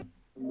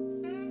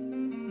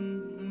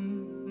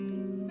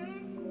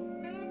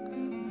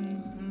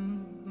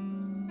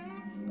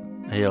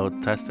Hey, yo,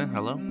 testing.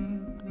 Hello.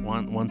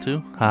 One, one,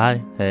 two.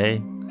 Hi. Hey.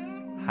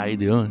 How you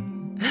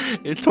doing?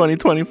 It's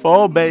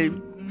 2024,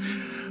 baby.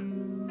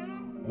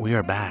 We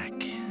are back.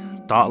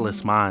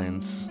 Thoughtless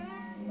minds.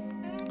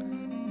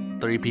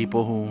 Three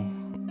people who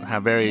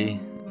have very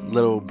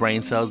little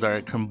brain cells that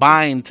are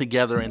combined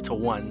together into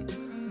one,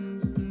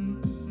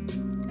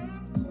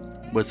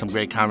 with some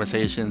great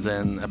conversations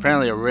and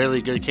apparently a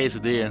really good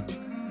quesadilla.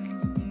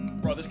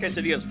 Bro, this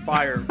quesadilla is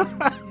fire.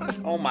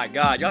 Oh my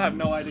god, y'all have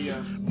no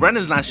idea.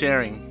 Brendin's not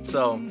sharing,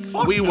 so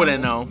we no.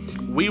 wouldn't know.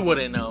 We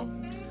wouldn't know.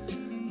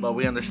 But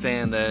we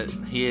understand that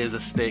he is a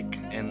stick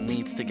and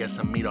needs to get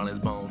some meat on his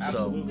bones.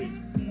 Absolutely.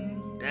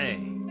 So,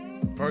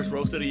 Dang. First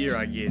roast of the year,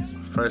 I guess.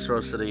 first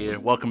roast of the year.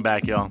 Welcome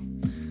back, y'all.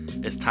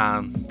 It's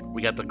time.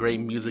 We got the great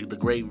music, the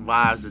great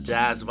vibes, the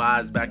jazz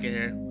vibes back in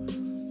here.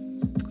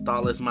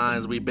 Thoughtless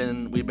minds. We've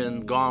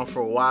been gone for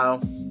a while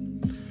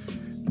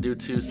due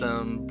to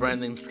some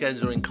Brendin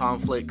scheduling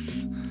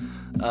conflicts.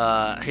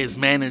 His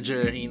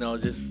manager,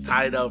 just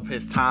tied up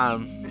his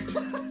time.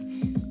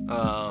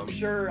 I'm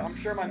sure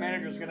my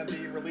manager's gonna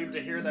be relieved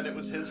to hear that it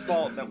was his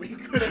fault that we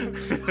couldn't,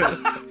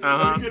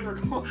 Uh-huh. we couldn't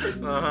record.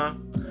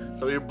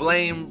 So we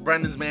blame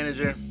Brendin's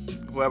manager,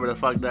 whoever the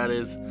fuck that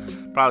is,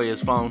 probably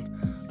his phone.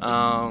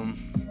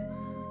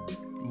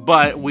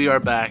 But we are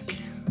back.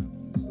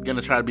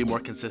 Gonna try to be more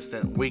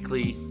consistent,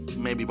 weekly,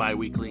 maybe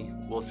bi-weekly.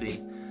 We'll see.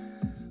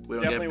 We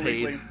don't Definitely get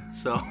paid, weekly.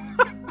 so.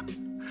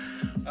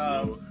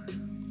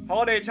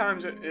 Holiday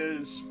times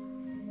is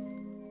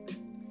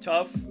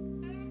tough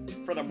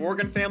for the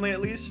Morgan family,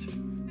 at least.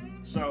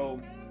 So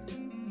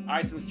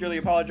I sincerely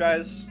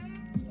apologize.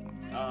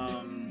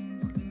 I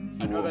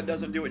know that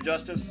doesn't do it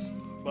justice,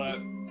 but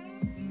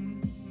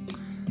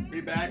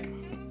we back.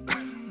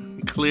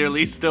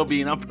 Clearly still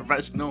being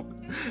unprofessional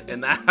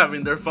and not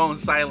having their phone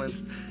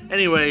silenced.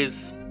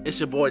 Anyways, it's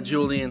your boy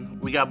Julian.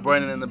 We got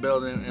Brendin in the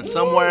building, and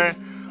somewhere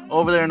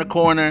over there in the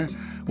corner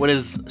with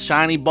his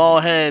shiny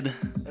bald head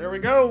There we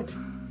go.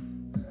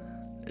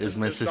 is It's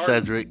Mr. starting.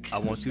 Cedric. I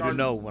want you to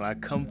know when I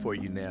come for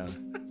you now,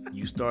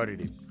 you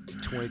started it.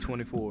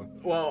 2024.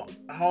 Well,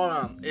 hold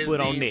on.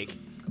 Foot on neck.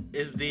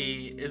 Is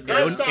the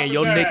Curb stop And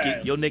your his neck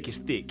ass. your neck is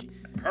thick.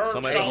 Curb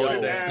Somebody stop hold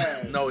his that.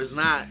 ass. No, it's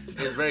not.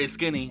 It's very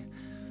skinny.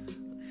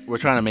 We're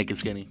trying to make it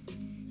skinny.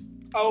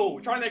 Oh,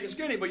 trying to make it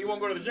skinny, but you won't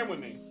go to the gym with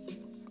me.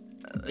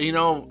 You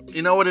know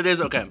what it is?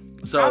 Okay.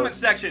 So Comment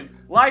section.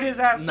 Light his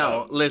ass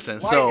no, up. listen.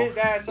 Light So his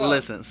ass up.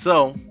 listen.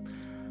 So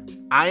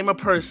I'm a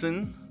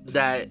person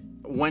that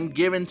when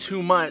given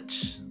too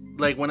much,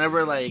 like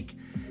whenever like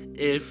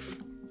if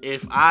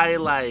I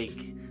like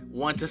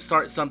want to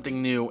start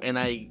something new and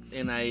I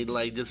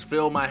like just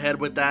fill my head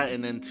with that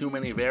and then too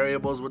many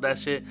variables with that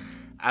shit,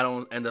 I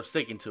don't end up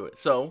sticking to it.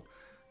 So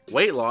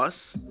weight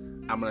loss,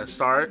 I'm gonna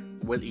start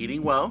with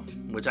eating well,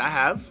 which I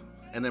have,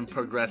 and then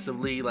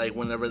progressively, like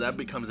whenever that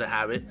becomes a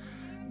habit,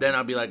 then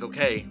I'll be like,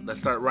 okay, let's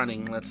start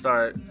running, let's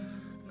start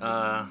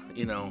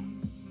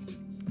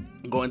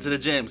going to the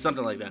gym,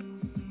 something like that.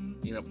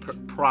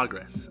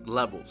 Progress,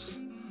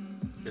 levels.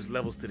 There's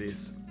levels to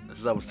this.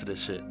 There's levels to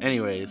this shit.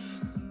 Anyways,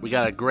 we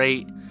got a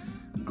great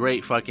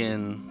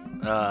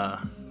fucking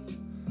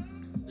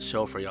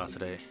show for y'all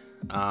today.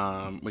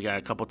 We got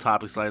a couple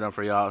topics lined up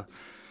for y'all.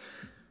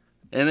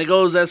 And it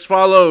goes as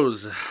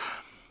follows.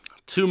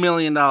 $2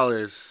 million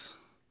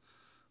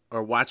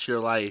or watch your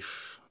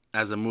life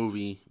as a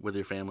movie with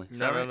your family. Is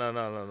that right?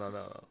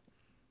 No.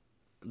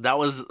 That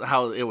was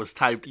how it was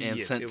typed and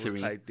Yes, sent it to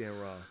was me. typed in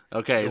wrong.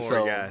 Okay, Don't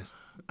so worry, guys.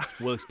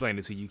 We'll explain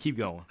it to you. Keep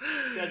going.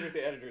 Cedric,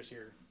 the editor's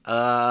here.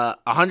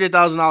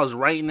 $100,000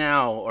 right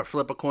now, or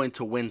flip a coin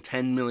to win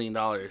 $10 million.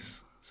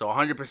 So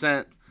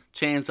 100%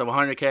 chance of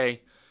 100K,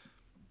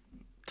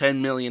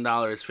 $10 million,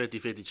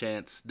 50-50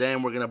 chance.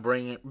 Then we're gonna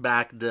bring it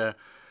back the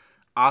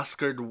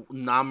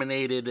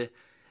Oscar-nominated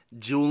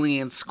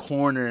Julian's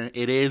Corner.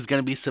 It is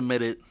gonna be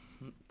submitted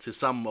to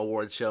some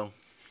award show,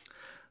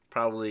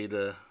 probably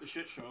the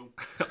shit show.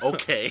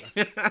 okay.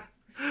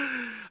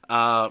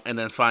 And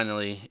then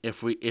finally,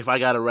 if I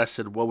got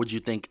arrested, what would you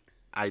think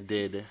I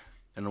did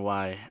and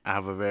why? I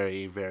have a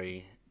very,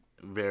 very,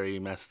 very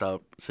messed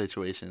up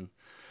situation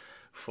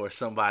for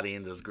somebody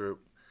in this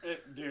group.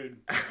 Dude.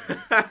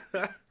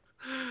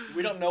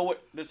 We don't know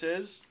what this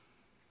is.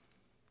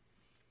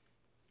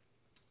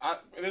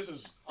 This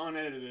is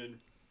unedited.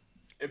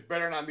 It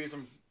better not be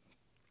some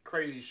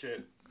crazy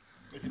shit.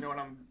 If you know what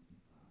I'm...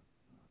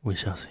 We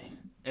shall see.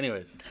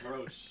 Anyways,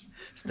 Gross.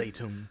 Stay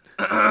tuned.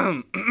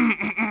 I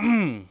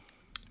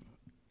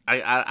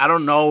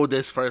don't know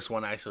this first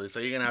one actually, so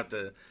you're gonna have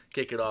to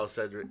kick it off,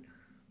 Cedric,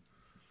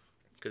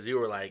 because you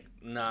were like,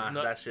 nah,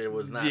 No, that shit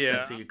was not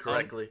sent to you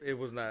correctly. It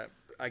was not.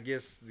 I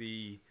guess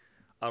the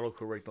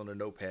autocorrect on the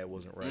notepad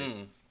wasn't right.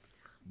 Go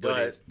But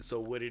ahead. so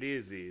what it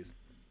is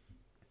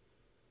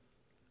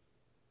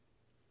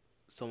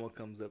someone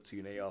comes up to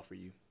you and they offer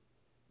you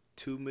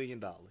 $2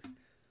 million.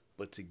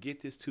 But to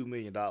get this $2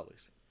 million,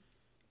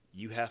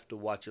 you have to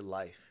watch your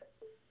life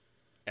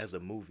as a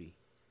movie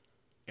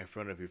in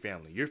front of your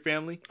family. Your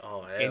family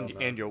Oh, hell no.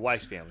 and your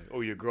wife's family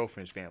or your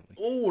girlfriend's family.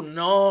 Oh,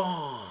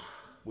 no.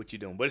 what you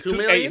doing. But it's 2 2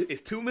 million? Hey,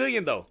 it's 2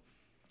 million though.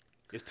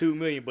 It's 2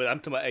 million. But I'm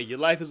talking about, hey, your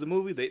life is a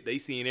movie. They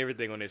seeing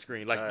everything on their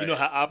screen. Like you know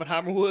how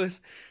Oppenheimer was.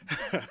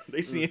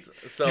 they seeing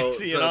So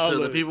to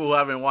the people who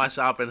haven't watched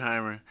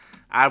Oppenheimer,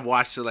 I've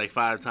watched it like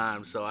 5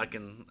 times, so I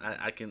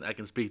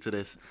can speak to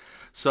this.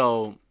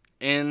 So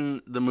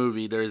in the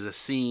movie, there is a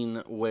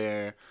scene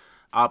where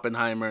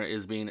Oppenheimer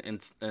is being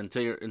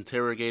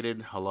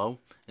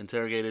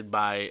interrogated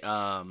by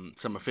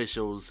some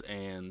officials,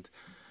 and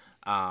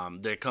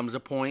there comes a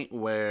point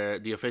where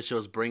the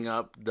officials bring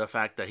up the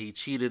fact that he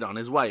cheated on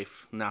his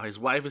wife. Now his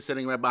wife is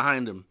sitting right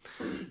behind him.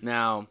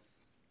 Now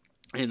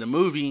in the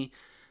movie,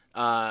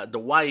 the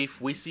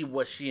wife, we see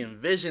what she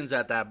envisions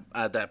at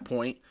that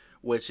point,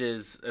 which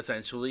is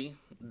essentially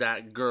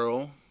that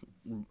girl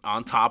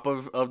on top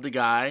of the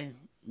guy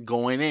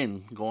going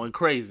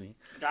crazy.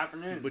 Good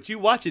afternoon. But you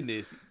watching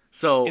this.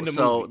 So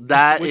movie,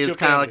 that with is your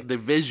kind of family. like the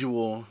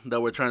visual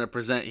that we're trying to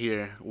present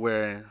here,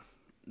 where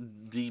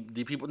the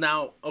people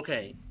now.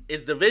 Okay,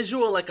 is the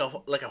visual like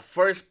a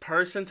first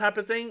person type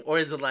of thing, or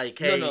is it like,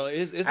 hey, No,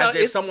 it's as not.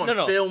 if It's, someone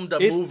no. filmed a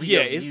It's, movie? Yeah,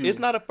 of you? it's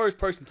not a first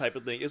person type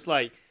of thing. It's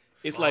like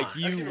Fuck. like That's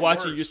you even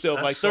watching worse. yourself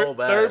That's like so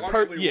bad.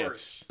 Arguably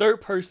worse.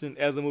 third person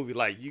as a movie.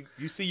 Like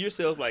you see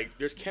yourself like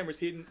there's cameras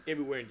hidden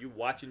everywhere and you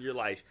watching your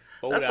life.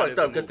 That's fucked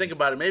up. Because think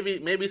about it.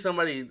 Maybe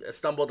somebody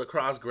stumbled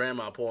across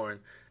grandma porn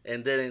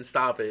and didn't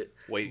stop it.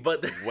 Wait,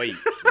 but wait.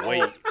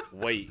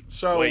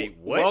 So, wait,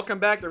 what? welcome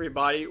back,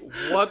 everybody.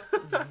 What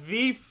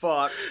the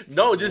fuck?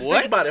 No, just What?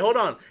 think about it. Hold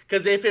on.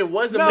 Because if it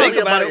was a No, movie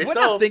Think about about it. We're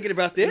yourself, not thinking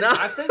about that. No.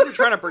 I think you're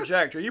trying to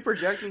project. Are you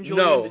projecting,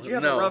 Julian? No, Did you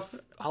have no. a rough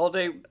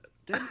holiday?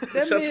 That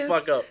Shut the means-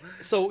 fuck up.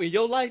 So in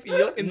your life, in the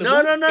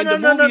No, movie no,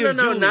 of not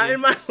Julian- in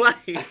my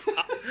life.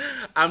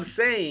 I'm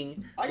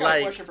saying, I got a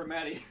like, question for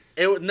Maddie.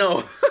 it would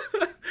no,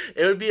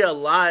 it would be a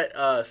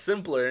lot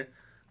simpler,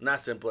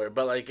 not simpler,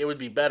 but like it would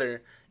be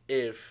better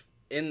if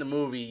in the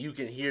movie you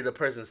can hear the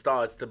person's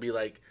thoughts to be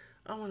like,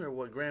 I wonder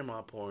what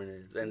grandma porn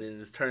is, and then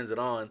just turns it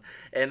on,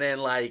 and then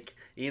like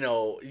you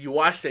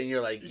watch it and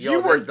you're like, yo, You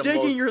were this is the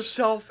digging most-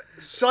 yourself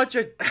such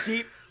a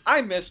deep.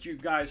 I missed you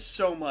guys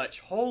so much.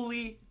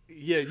 Holy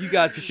Yeah, you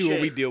guys can see what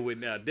we Shit. deal with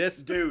now.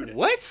 That's Dude.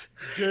 What?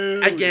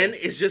 dude. Again,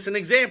 it's just an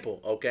example,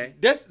 okay?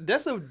 That's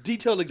a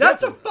detailed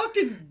That's example. a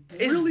fucking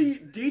really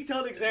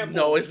detailed example.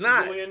 No, it's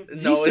not. Julian.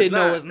 He said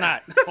no, it's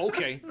not.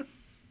 Okay.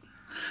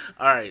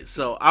 All right,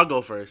 so I'll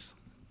go first.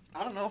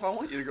 I don't know if I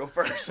want you to go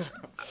first.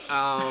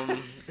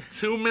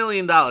 $2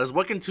 million.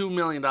 What can $2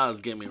 million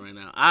get me right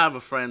now? I have a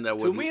friend that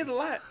would. To me, it's a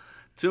lot.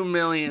 $2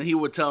 million. He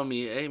would tell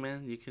me, "Hey,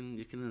 man, you can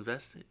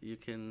invest it. You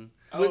can."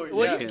 Oh,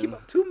 Well, yeah. you keep,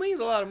 $2 million is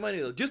a lot of money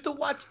though. Just to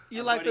watch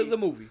your life Buddy. as a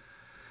movie.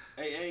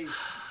 Hey.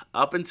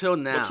 Up until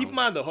now, But keep in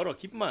mind though, hold on,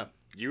 keep in mind.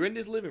 You're in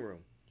this living room.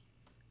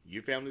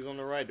 Your family's on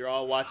the right, they're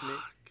all watching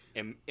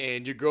it.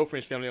 And your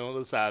girlfriend's family on the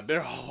other side,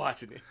 they're all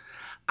watching it.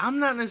 I'm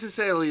not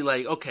necessarily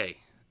like, okay,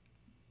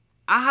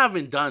 I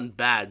haven't done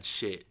bad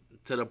shit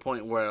to the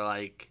point where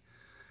like,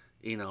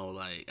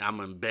 like I'm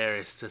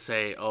embarrassed to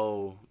say,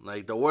 oh,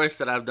 like the worst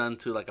that I've done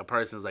to like a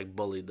person is like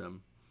bullied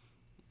them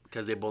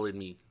because they bullied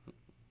me.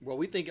 Well,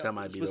 we think That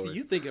might be but the see, word.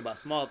 you thinking about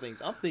small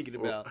things. I'm thinking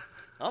about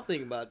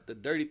the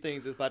dirty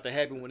things that's about to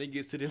happen when it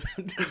gets to them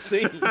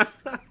scenes.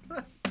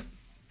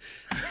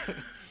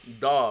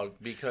 Dog,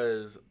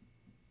 because,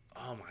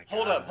 oh my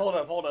god.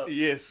 Hold up.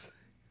 Yes.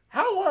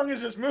 How long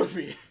is this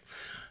movie?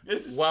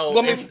 Well, Well,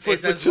 I mean, it's for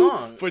as two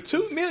long. for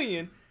 $2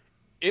 million,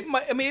 it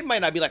might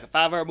not be like a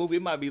 5-hour movie.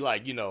 It might be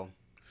like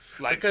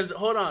like Because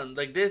hold on,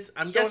 like this,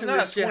 I'm So it's guessing not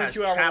this a shit has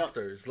 22-hour long-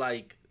 chapters.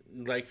 Like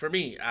for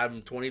me,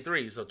 I'm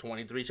 23, so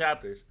 23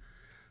 chapters.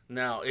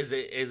 Now, is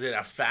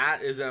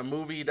it a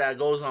movie that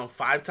goes on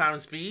 5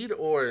 times speed,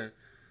 or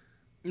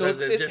No, does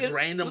it it's- just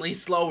randomly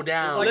slow It's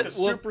down? like Let-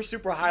 the well,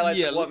 super highlights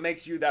yeah, of what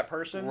makes you that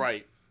person.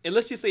 right. And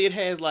let's just say it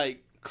has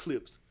like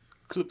clips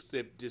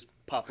that just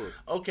pop up.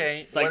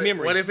 Okay, Like what,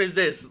 memories. What if it's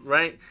this,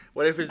 right?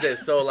 What if it's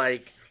this? So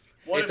like,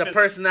 What it's if a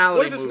personality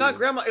What if it's movie. not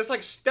grandma? It's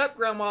like step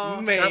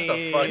grandma. Man. Shut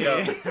the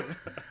fuck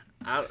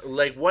up.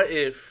 Like, what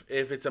if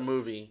it's a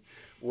movie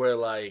where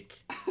like,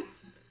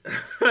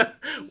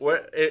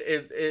 where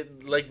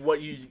it like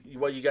what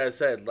you guys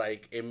said,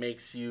 like it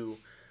makes you,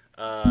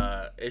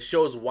 it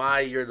shows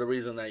why you're the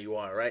reason that you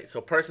are, right? So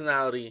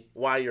personality,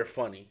 why you're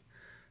funny,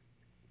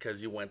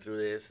 because you went through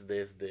this, and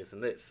this.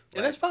 And right?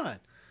 that's fine.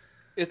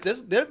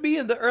 That'd be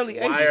in the early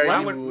Why ages. are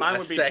Right? you mine a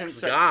would be sex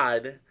 10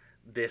 god?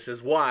 This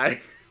is why.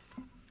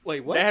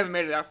 Wait, what? They haven't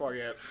made it that far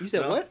yet. You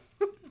said No. what?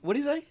 What did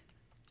he say?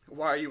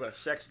 Why are you a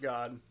sex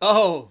god?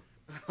 Oh,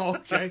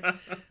 okay.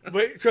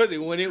 But trust me,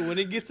 when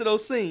it gets to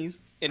those scenes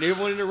and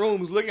everyone in the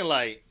room is looking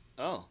like,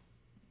 oh.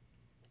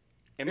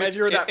 If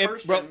you're that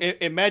bro, person-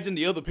 imagine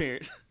the other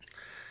parents.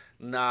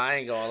 Nah, I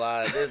ain't gonna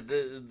lie.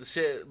 The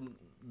shit,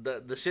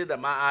 the shit that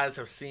my eyes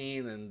have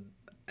seen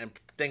and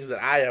things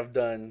that I have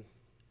done,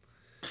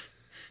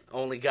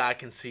 only God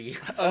can see.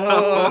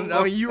 I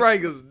mean, you're right,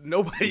 because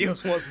nobody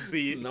else wants to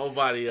see it.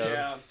 Nobody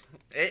else.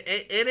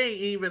 It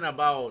ain't even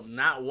about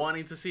not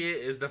wanting to see it.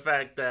 It's the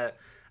fact that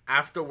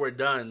after we're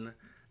done,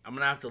 I'm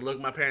gonna have to look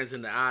my parents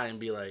in the eye and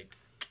be like,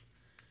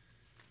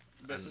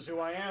 This is who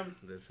I am.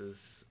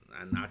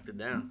 I knocked it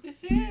down.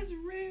 This is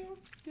real.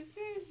 This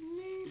is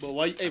me. But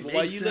why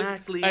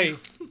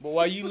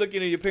you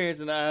looking at your parents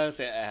in the eye and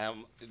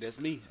saying, that's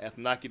me. I have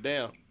to knock you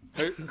down.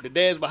 The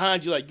dad's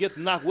behind you like, get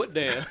to knock what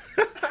down?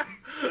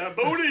 That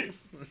booty.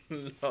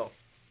 No.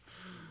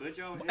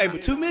 Hey,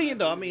 but $2 million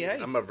though. I mean, hey.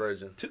 I'm a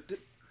virgin.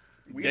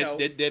 We know.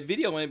 That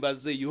video ain't about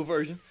to say you a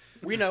virgin.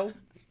 We know.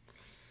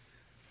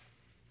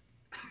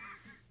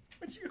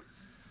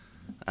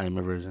 I'm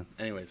a virgin.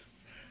 Anyways.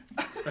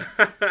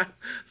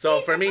 So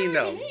for me,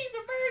 no. He's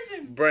a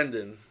virgin.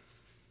 Brendin.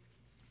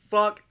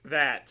 Fuck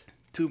that.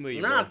 $2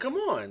 million. Nah, bro. come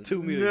on.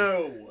 $2 million.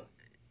 No.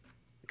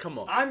 Come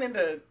on.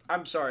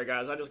 I'm sorry,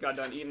 guys. I just got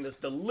done eating this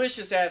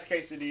delicious ass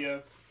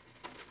quesadilla.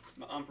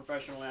 My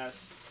unprofessional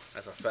ass.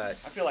 That's a fact.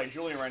 I feel like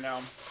Julian right now.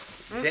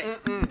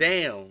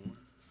 Damn.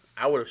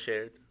 I would have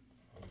shared.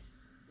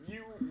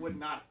 You would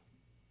not.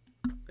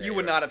 Yeah, You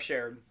would not have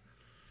shared.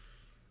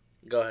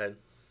 Go ahead.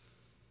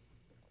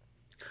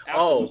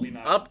 Absolutely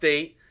not.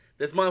 Update.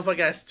 This motherfucker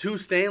has 2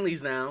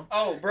 Stanleys now.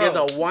 Oh, bro. He has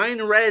a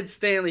wine red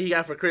Stanley he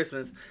got for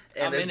Christmas,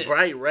 and I'm in it's it.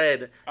 bright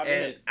red. I'm in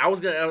and it.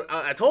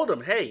 I told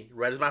him, hey,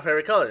 red is my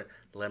favorite color.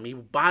 Let me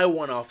buy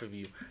one off of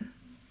you.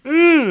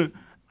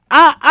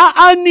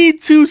 I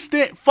need 2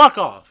 Fuck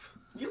off.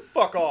 You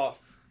fuck off.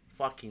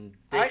 Fucking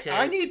dickhead.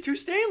 I need 2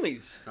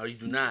 Stanleys. No, you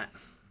do not.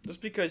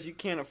 Just because you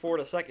can't afford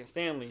a second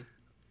Stanley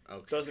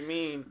Okay. doesn't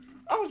mean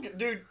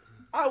dude.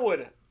 I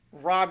would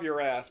rob your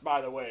ass.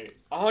 By the way,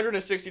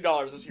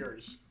 $160 is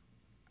yours.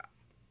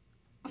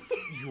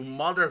 You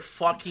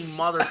motherfucking.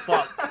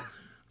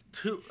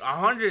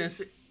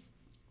 160.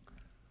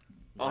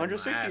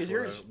 160 is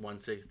yours.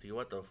 160.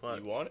 What the fuck?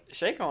 You want it?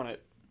 Shake on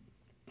it.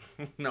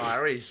 No, I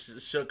already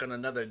shook on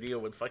another deal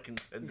with fucking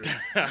Cedric.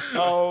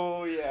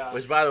 Oh yeah.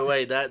 Which, by the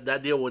way,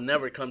 that deal will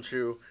never come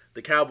true.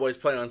 The Cowboys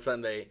play on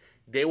Sunday.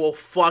 They will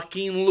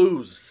fucking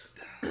lose.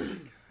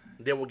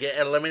 They will get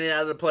eliminated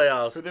out of the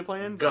playoffs. Who they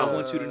playing? Go. I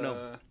want you to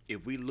know,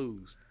 if we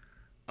lose,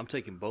 I'm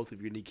taking both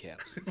of your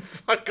kneecaps.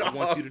 Fuck I off.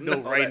 want you to know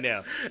right that-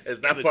 now.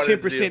 It's not The part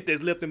of the 10% deal.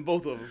 that's left in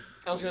both of them.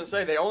 I was gonna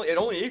say it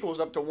only equals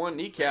up to 1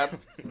 kneecap.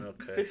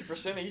 Okay.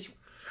 50% each.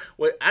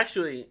 Well,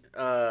 actually,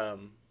 a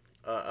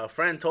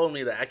friend told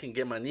me that I can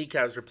get my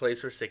kneecaps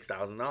replaced for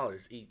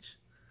 $6,000 each.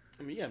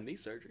 I mean, you have knee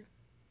surgery.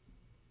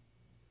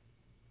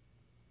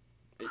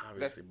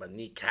 Obviously, but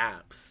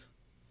kneecaps.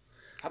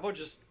 How about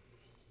just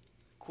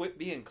quit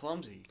being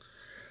clumsy?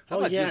 How Oh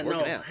about yeah, just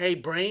working no. out? Hey,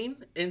 brain,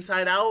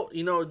 inside out.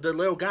 You know the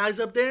little guys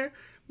up there.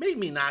 Make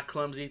me not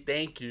clumsy.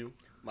 Thank you.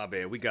 My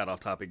bad. We got off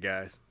topic,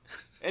 guys.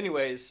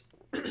 Anyways,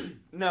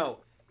 no.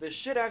 The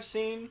shit I've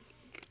seen,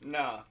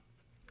 nah.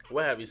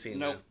 What have you seen?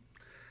 Nope.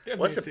 Man?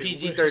 What's the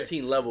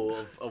PG-13 level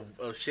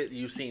of shit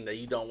you've seen that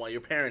you don't want your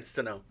parents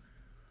to know?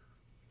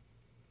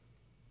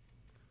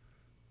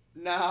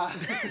 Nah.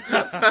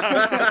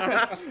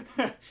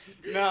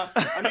 Nah.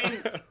 I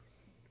mean,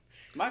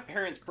 my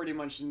parents pretty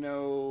much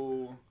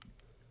know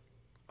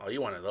Oh, you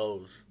one of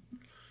those.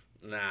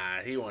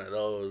 Nah, he one of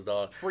those,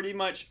 dog. pretty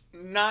much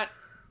not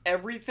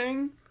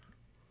everything,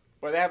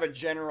 but they have a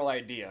general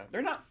idea.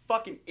 They're not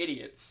fucking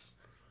idiots.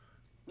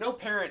 No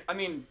parent, I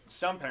mean,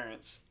 some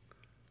parents,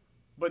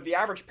 but the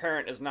average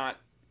parent is not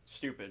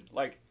stupid.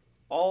 Like,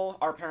 all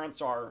our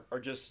parents are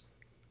just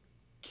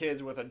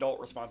kids with adult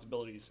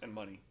responsibilities and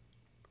money.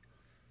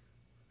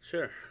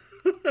 Sure.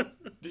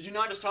 Did you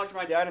not just talk to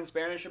my dad in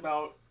Spanish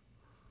about...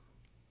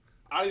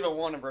 I don't even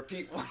want to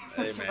repeat what he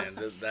Hey was man,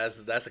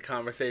 that's a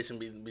conversation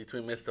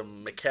between Mr.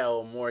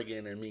 Mikkel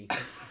Morgan and me.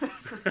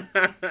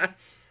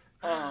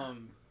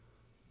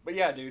 But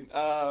yeah, dude.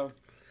 So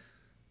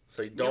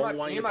you don't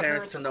want me your and my parents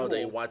parents to are know that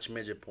you cool. watch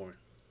midget porn.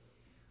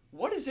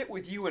 What is it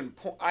with you and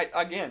porn? I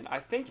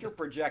think you're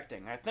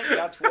projecting. I think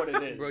that's what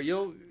it is.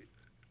 Bro,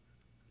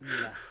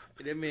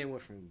 that man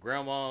went from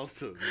grandmas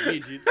to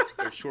midgets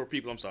or short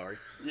people. I'm sorry.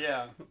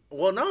 Yeah.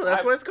 Well, no,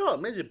 that's what it's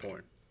called, midget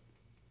porn.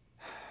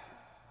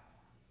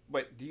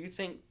 But do you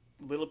think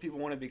little people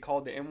want to be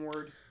called the M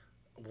word?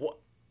 What?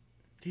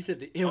 He said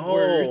the N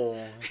word.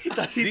 Oh, He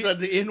thought he said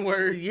the N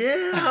word.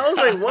 yeah. I was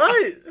like,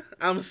 what?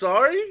 I'm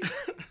sorry.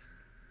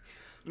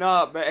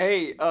 Nah, but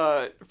hey,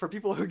 for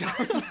people who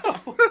don't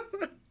know,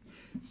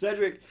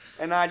 Cedric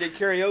and I did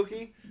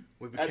karaoke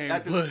We became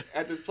at blood.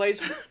 this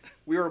place.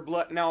 We were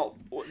blood. Now,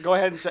 go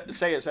ahead and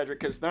say it, Cedric,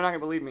 because they're not gonna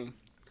believe me.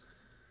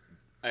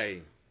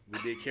 Hey, we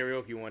did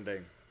karaoke one day.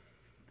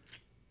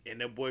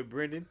 And that boy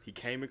Brendin, he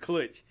came in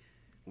clutch.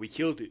 We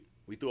killed it.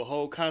 We threw a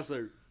whole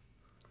concert.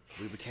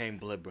 We became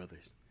blood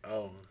brothers.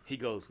 Oh, He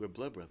goes, we're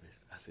blood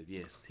brothers. I said,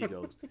 yes. He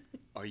goes,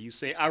 are you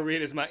saying, I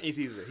read as my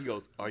NC. He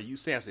goes, are you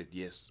saying? I said,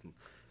 yes.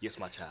 Yes,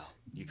 my child.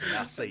 You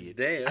cannot say it.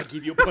 Damn. I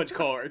give you a punch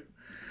card.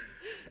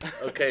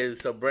 okay.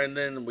 So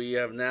Brendin, we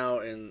have now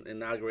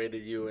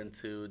inaugurated you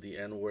into the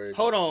N word.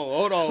 Hold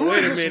on. Who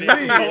Wait is a this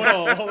minute. we?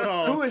 Hold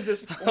on. Who is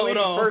this? Hold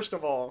on. First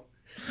of all,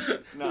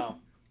 no.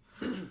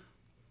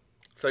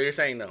 So you're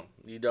saying no?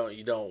 You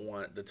don't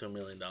want the $2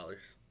 million?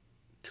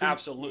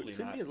 Absolutely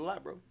To not. me, it's a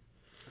lot, bro.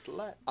 That's a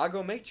lot. I'll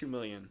go make $2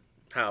 million.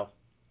 How?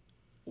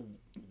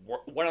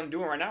 What I'm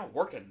doing right now,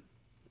 working.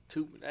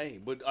 Hey,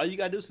 but all you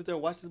gotta do is sit there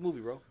and watch this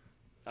movie, bro.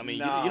 I mean,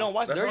 Nah, you don't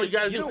watch that's all dirty. you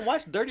gotta You do. don't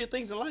watch dirtier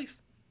things in life.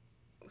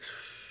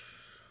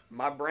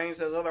 My brain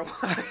says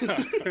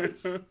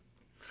otherwise.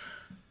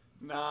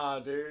 Nah,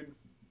 dude.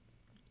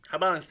 How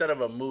about instead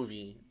of a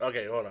movie?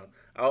 Okay, hold on.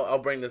 I'll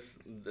bring this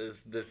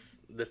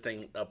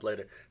thing up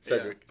later.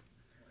 Cedric,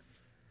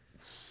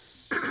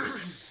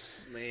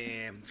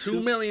 Man,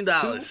 $2 million.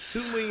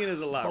 $2 million is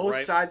a lot, Both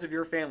right? sides of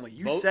your family.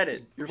 You Both- said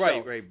it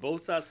yourself. Right.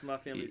 Both sides of my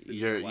family.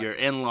 Your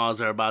in-laws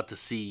are about to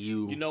see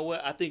you. You know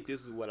what? I think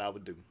this is what I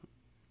would do.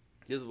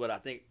 This is what I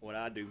think. What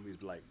I do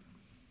is like,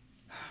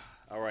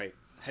 all right,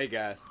 hey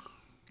guys,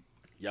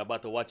 y'all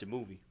about to watch a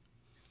movie.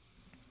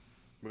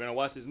 We're gonna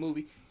watch this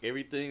movie.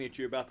 Everything that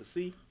you're about to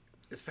see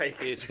It's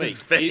fake. is fake. It's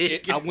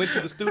fake. I went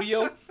to the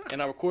studio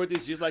and I recorded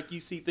this just like you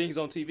see things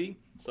on TV.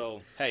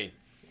 So hey,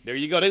 there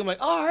you go. They're like,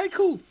 oh, all right,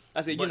 cool.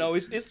 I said, But- you know,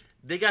 it's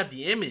They got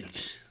the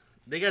image.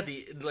 They got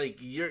the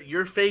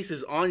your face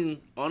is on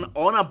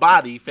a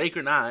body, fake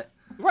or not.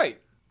 right.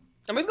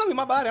 I mean, it's gonna be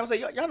my body. I'm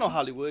saying, y'all know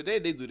Hollywood. They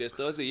do that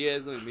stuff. I said, yeah,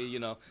 it's gonna be me. You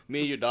know, me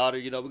and your daughter.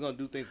 You know, we're gonna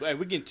do things. But, hey,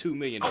 we're getting $2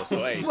 million though. So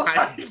hey,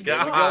 My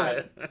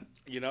God.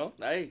 you know,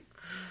 hey,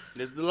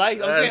 this is the life.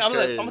 That's I'm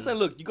crazy. saying,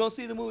 look, you're gonna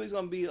see the movie. It's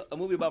gonna be a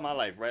movie about my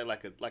life, right?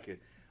 Like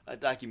a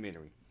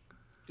documentary.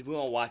 If we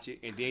gonna watch it,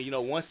 and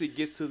then once it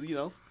gets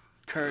to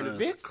current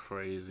That's events,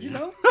 crazy.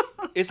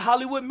 it's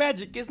Hollywood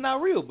magic. It's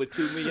not real, but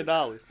 $2 million.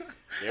 There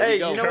Hey, we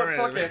go. you know what? Current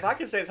Fuck it. event. If I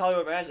can say it's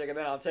Hollywood magic, and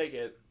then I'll take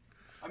it.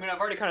 I mean, I've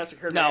already kind of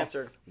secured my Now,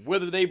 answer.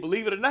 whether they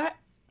believe it or not,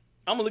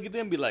 I'm gonna look at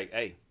them and be like,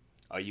 hey,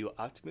 are you an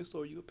optimist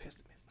or are you a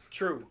pessimist?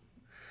 True.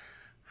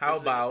 How Is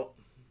it- about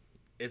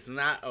it's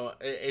not?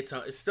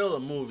 It's still a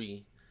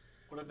movie,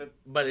 What if it?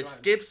 but it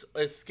Go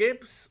ahead.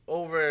 skips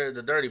over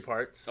the dirty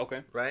parts.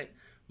 Okay. Right,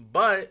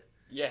 but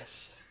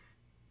Yes.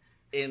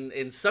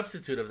 in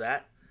substitute of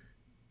that,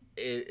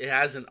 it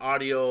has an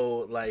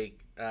audio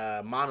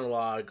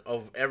monologue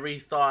of every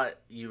thought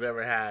you've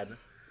ever had.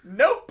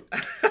 Nope.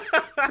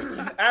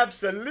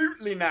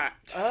 Absolutely not.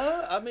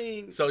 I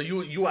mean, So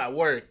you at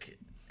work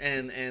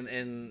and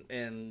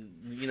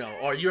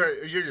or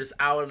you're just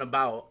out and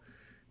about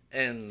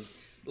and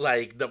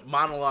the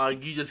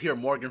monologue you just hear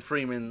Morgan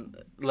Freeman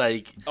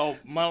oh,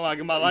 monologue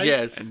in my life.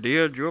 yes. And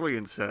dear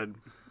Julian said,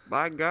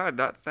 "By God,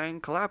 that thing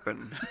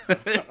clapping."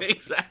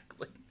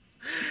 Exactly.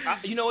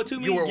 You know what? $2 You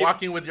million. were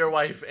walking with your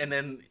wife and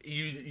then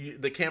you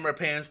the camera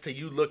pans to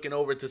you looking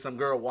over to some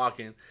girl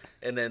walking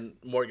and then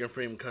Morgan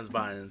Freeman comes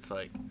by and it's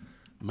like,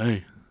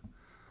 man,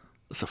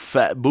 that's a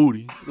fat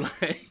booty.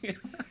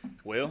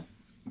 Well,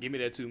 give me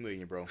that $2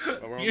 million, bro.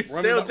 You're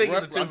still taking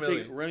the $2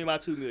 million. Run me my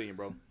 $2 million,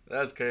 bro.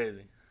 That's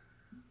crazy.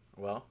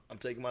 Well, I'm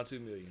taking my $2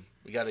 million.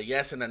 we got a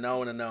yes and a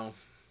no and a no.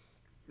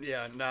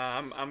 Yeah.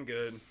 Nah. I'm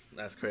good.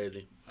 That's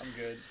crazy. I'm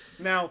good.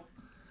 Now,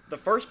 the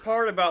first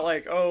part about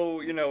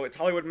it's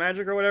Hollywood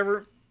magic or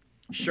whatever.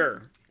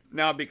 Sure.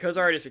 Now, because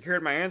I already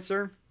secured my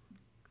answer,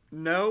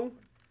 no.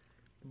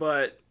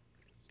 But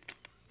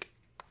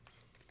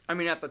I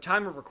mean, at the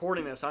time of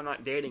recording this, I'm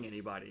not dating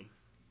anybody.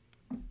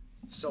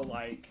 So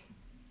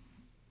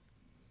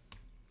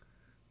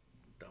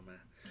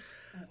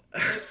Dumbass.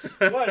 it's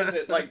what is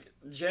it like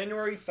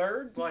January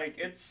 3rd?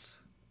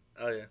 It's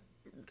Oh yeah.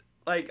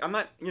 I'm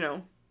not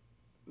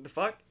the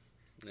fuck.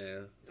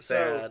 Yeah. So-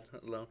 Sad.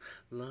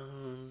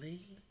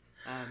 Lonely.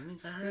 I'm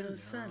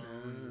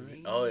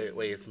Lonely. Oh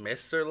wait, it's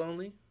Mr.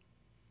 Lonely?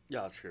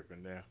 Y'all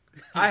tripping now.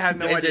 I have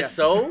no Is idea. it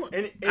so?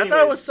 Any- I thought it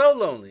anyways. was so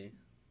lonely.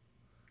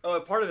 Oh,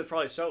 part of it's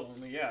probably so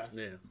lonely. Yeah.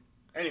 Yeah.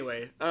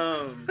 Anyway,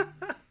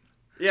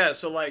 yeah,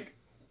 so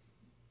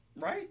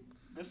right?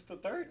 It's the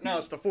 3rd? No,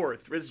 it's the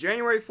 4th. It's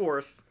January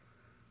 4th.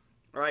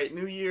 All right,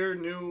 new year,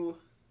 new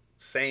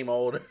Same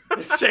old.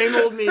 same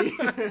old me.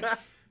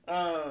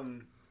 I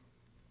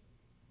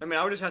mean,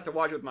 I would just have to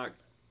watch it with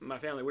my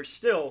family, which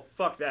still,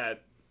 fuck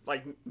that.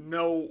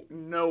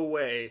 No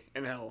way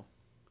in hell.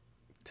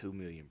 $2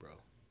 million, bro.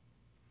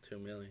 2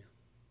 million.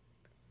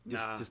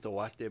 Just to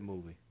watch that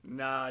movie.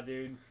 Nah,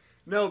 dude.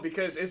 No,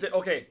 because is it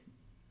okay?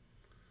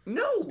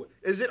 No,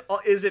 is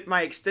it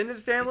my extended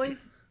family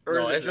or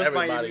No, is it it's just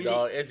my everybody, immediate?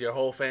 dog. It's your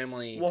whole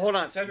family. Well, hold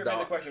on. Cedric made the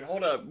Dog. question.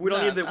 Hold up. We don't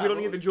Nah, need the nah, we don't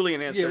bro. need the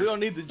Julian answer. Yeah, we don't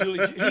need the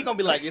Julie. He gonna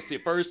be like, it's your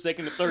first,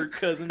 second, and third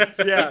cousins,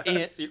 Yeah. your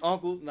aunts, your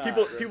uncles. Nah,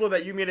 people bro. people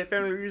that you meet at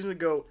family reunions and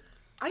go,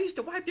 I used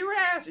to wipe your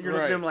ass. And you're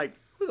looking Right. at them like,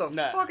 who the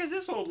Nah. fuck is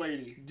this old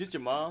lady? Just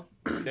your mom,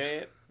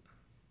 dad,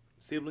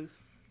 siblings,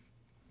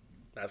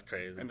 That's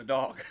crazy. And the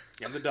dog.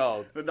 and the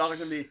dog. The dog's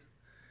gonna be.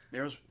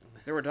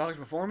 There were dogs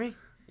before me.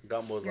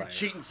 Gumbo's You like,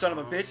 cheating son of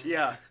a bitch.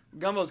 Yeah.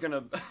 Gumbo's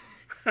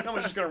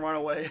just gonna run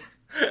away.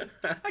 I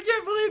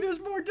can't believe there's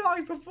more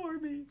dogs before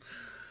me.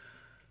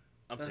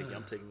 I'm taking the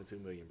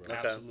 $2 million, bro.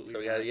 okay. Absolutely. So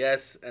we got a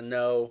yes and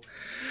no.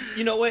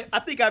 You know what? I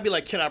think I'd be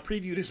like, can I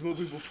preview this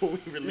movie before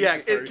we release Yeah.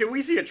 it first? Can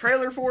we see a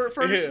trailer for it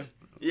first?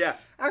 Yeah.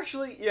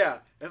 Actually, yeah.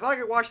 If I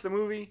could watch the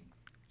movie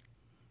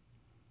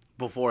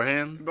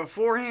Beforehand?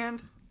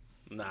 beforehand.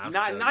 Nah,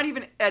 Not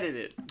even edit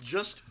it.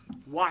 Just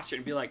watch it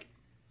and be like,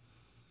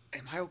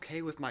 am I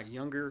okay with my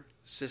younger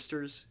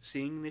sisters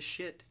seeing this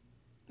shit?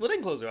 Well, they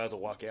can close their eyes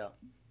and walk out.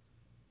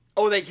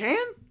 Oh, they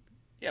can?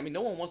 Yeah, I mean,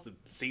 no one wants to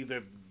see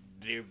their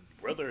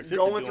brother or sister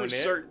Going doing through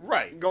that. certain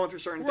Right. going through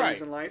certain Right.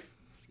 things in life.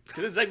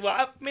 Because it's like,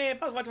 well, man,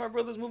 if I was watching my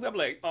brother's movie, I'd be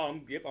like,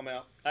 yep, I'm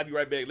out. I'll be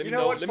right back. Let me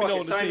know. Let me know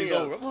when the Sign me scene's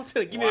up. over. I'm gonna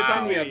tell you, give me Wow. that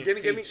Sign me up. $2 Give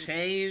million. me He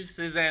changed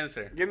his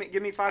answer. give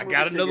me 5 I movie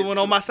got another tickets. one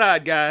on my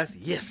side, guys.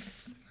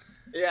 Yes.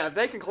 Yeah, if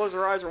they can close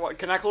their eyes or what?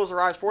 Can I close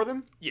their eyes for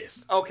them?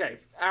 Yes. Okay,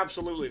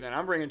 absolutely. Then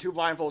I'm bringing 2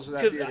 blindfolds to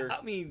that Because theater.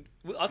 I mean,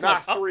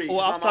 Not 3. Well,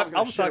 I My was, mom's gonna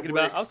talking shit a about.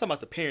 brick. I was talking about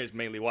the parents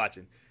mainly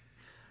watching.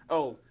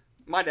 Oh,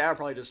 my dad would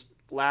probably just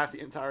laugh the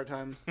entire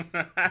time.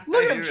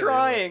 Look at him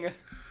trying.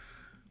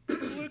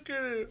 Look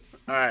at it.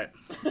 All right.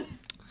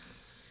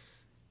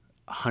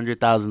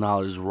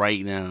 $100,000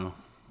 right now,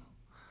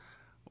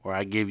 or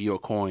I give you a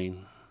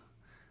coin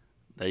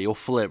that you'll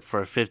flip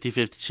for a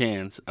 50-50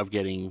 chance of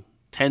getting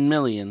 10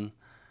 million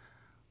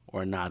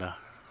or nada.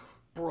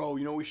 Bro,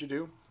 you know what we should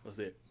do? What's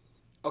it?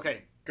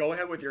 Okay, go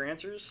ahead with your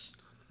answers,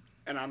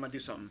 and I'm gonna do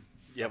something.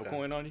 You have a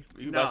coin on you?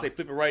 You No. about to say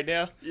flip it right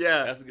now?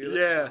 Yeah. That's good.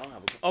 Yeah. I don't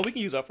have a coin. Oh, we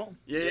can use our phone.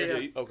 Yeah.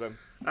 Okay. All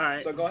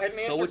right. So go ahead and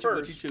answer So what you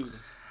first, choosing?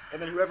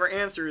 and then whoever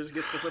answers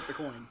gets to flip the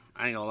coin.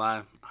 I ain't gonna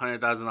lie,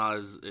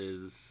 $100,000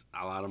 is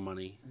a lot of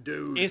money.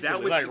 Dude,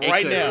 Instantly, that would like,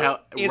 right It could now.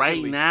 help- right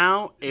Instantly.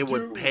 now, it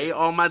would Dude. pay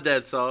all my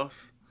debts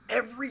off.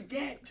 every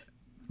debt.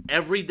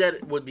 Every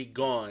debt would be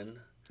gone.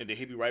 And then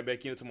he'll be right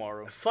back in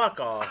tomorrow. Fuck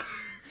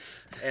off.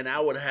 And I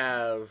would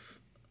have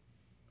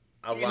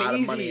a lot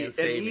of money in An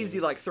savings. easy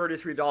like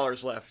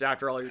 $33 left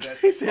after all your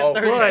debts. Oh,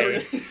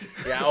 But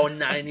yeah, I owe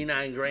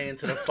 99 grand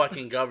to the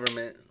fucking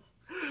government.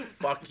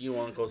 Fuck you,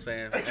 Uncle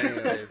Sam.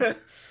 Anyway,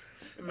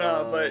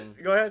 no,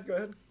 but go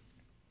ahead.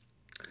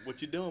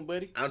 What you doing,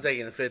 buddy? I'm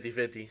taking the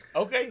 50-50.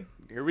 Okay,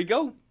 here we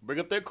go. Bring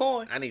up that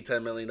coin. I need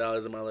 $10 million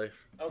in my life.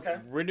 Okay.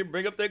 Brendin,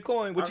 bring up that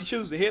coin. What you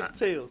choosing? Heads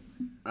or tails?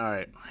 All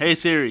right. Hey,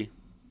 Siri.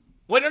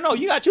 Wait, no.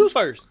 You gotta choose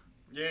first.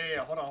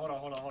 Yeah. Hold on.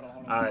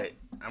 All right.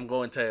 I'm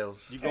going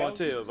tails. You going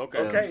tails? Okay.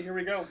 Okay, here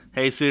we go.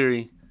 Hey,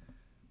 Siri.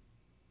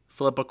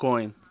 Flip a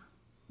coin.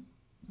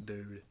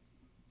 Dude.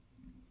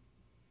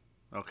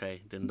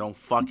 Okay. Then don't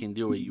fucking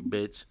do it, you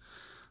bitch.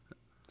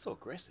 So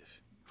aggressive.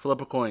 Flip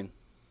a coin.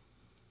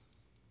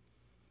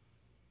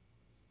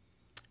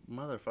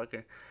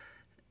 Motherfucker.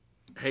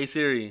 Hey,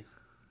 Siri.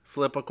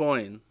 Flip a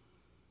coin.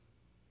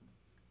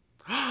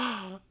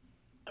 Bitch.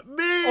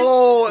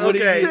 Oh, What do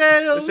okay. you-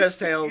 Tails. It says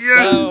tails.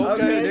 Yes. Oh,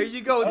 okay. Okay. There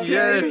you go. Okay.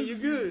 Yes. You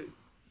good.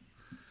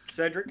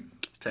 Cedric.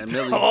 10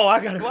 million. Oh, I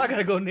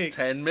gotta go next.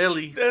 10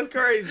 milli. That's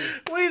crazy.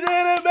 We did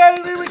it,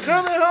 baby. We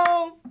coming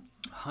home.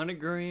 100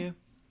 grand.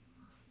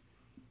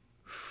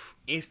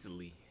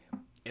 Instantly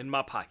in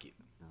my pocket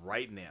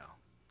right now.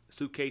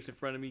 Suitcase in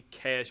front of me,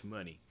 cash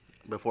money.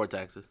 Before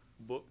taxes.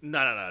 But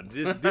no.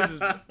 This is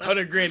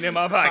 100 grand in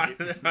my pocket.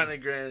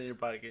 100 grand in your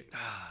pocket.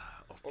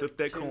 I'll flip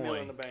that 10 mil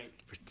coin in the bank.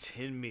 for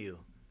 10 mil.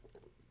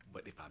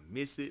 But if I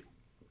miss it,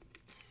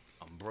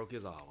 I'm broke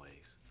as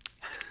always.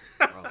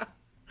 Bro,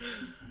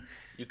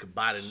 You could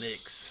buy the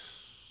Knicks.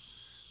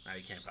 No,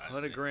 you can't buy the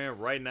 100 Knicks.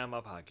 grand right now in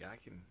my pocket. I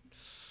can.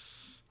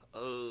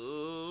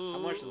 How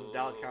much is the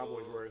Dallas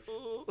Cowboys worth?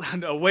 I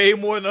know way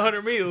more than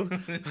 100 mil.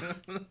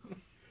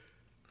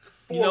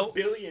 $4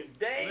 billion.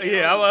 Damn.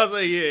 Yeah, I was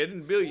say yeah,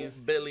 in billions.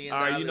 Billion All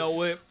right, you know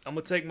dollars. what? I'm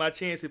gonna take my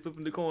chance at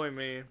flipping the coin,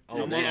 man.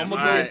 Oh, I'm damn.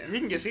 gonna All go. right. You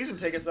can get season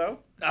tickets though.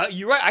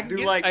 You're right. I can Do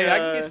get like, I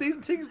can uh, get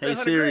season tickets. For Hey,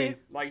 100 Siri. grand.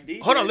 Like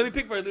DJ. Hold on, let me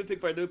pick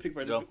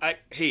first. Go.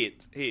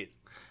 Heads.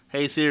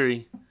 Hey,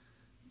 Siri.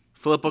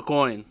 Flip a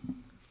coin.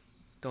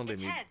 Don't let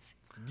It's me. heads.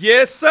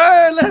 Yes,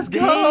 sir. Let's go.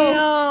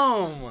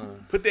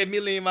 Damn. Put that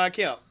million in my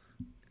account.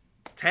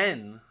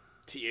 10.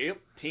 Yep,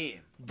 10.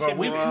 Bro, 10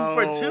 we million. 2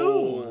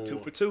 for 2. 2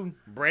 for 2.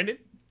 Brendin.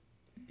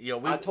 Yo,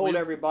 we, I told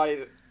everybody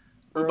that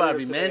we about to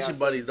be earlier today, mansion I said-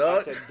 buddies, dog.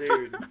 I said,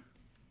 dude,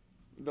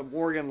 the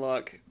Morgan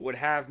luck would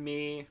have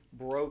me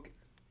broke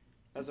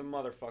as a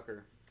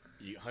motherfucker.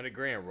 100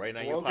 grand right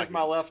now in your Broke as pocket.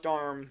 my left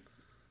arm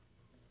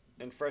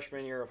in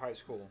freshman year of high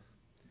school.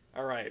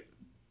 All right.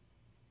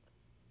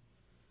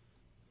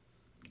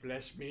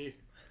 Bless me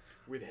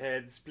with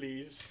heads,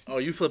 please. Oh,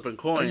 you flipping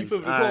coins. You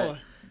flipping the All right. coin.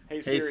 Hey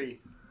Hey, Siri,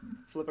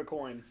 flip a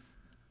coin.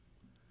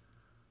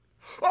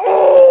 3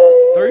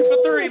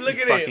 for 3. Look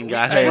at fucking it.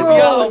 got Hey, heads.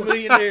 we all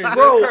millionaires. That's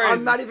Bro, crazy.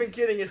 I'm not even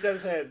kidding. It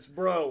says heads,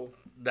 bro.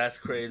 That's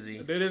crazy.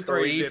 That is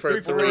 3 crazy. for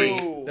 3 for 3.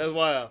 3. That's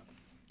wild.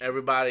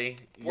 Everybody,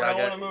 Where I y'all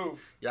want to got,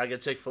 move. y'all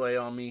get Chick-fil-A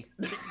on me.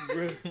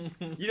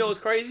 You know what's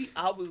crazy?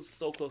 I was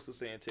so close to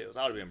saying tails.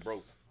 I would have been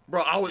broke.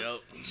 Bro, I was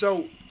Yep.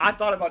 so I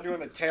thought about doing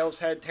the tails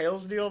head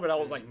tails deal, but I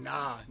was like,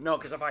 no,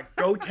 because if I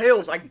go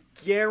tails, I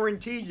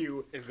guarantee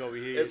you It's gonna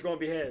be it's gonna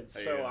be heads.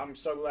 So Yeah. I'm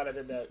so glad I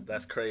did that.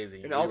 That's crazy.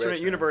 In an We alternate rich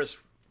now.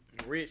 universe,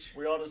 rich.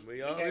 we all just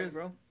We all became rich,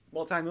 bro.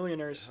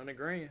 multi-millionaires. 100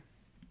 grand.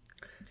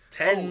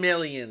 10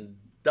 million,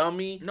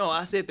 dummy. No,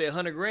 I said that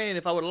 100 grand.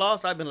 If I would have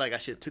lost, I'd been like, I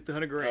should have took the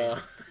 100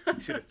 grand.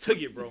 Should have took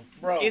it, bro.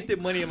 Bro.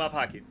 Instant money in my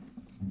pocket.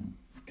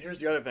 Here's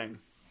the other thing: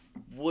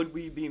 would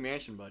we be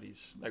mansion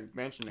buddies, like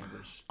mansion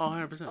neighbors? Oh,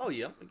 100%. Oh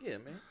yeah,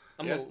 man.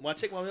 I'm Yeah. gonna when I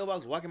check my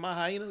mailbox, walking my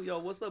hyena. Yo,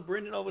 what's up,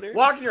 Brendin over there?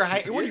 Walking your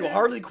height? What are you, Yeah.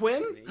 Harley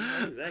Quinn?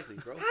 Yeah, exactly,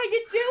 bro. How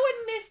you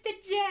doing,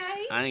 Mr. J?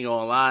 I ain't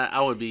gonna lie. I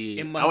would be.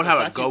 In my I would have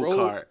a Versace robe.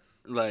 go-kart.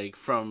 like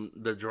from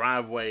the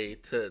driveway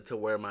to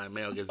where my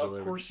mail gets delivered.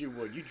 Of course you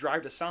would. You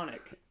drive to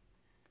Sonic.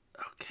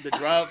 Okay.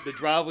 The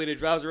driveway that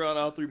drives around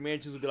all three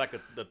mansions would be like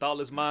the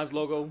Thoughtless Minds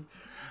logo.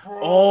 Bro.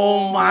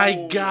 Oh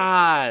my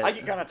god! I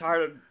get kind of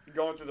tired of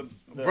going through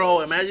the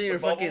Bro, imagine your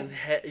bubble. fucking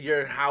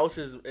your house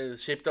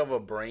is shaped of a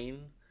brain,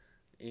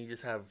 and you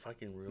just have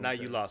fucking rooms. Now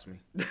you lost me.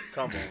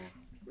 Come on.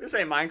 This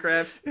ain't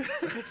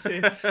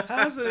Minecraft.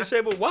 How's it in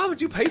shape? But why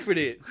would you pay for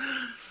that?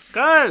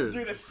 Good.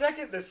 Dude, the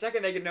second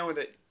they get known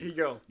that he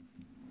go,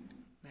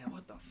 man,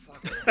 what the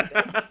fuck?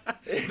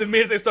 The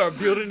minute they start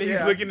building it, Yeah.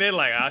 he's looking at it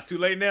like, it's too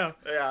late now.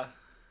 Yeah.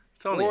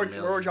 It's only Where a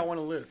million. would y'all want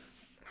to live?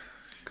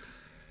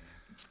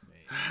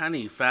 I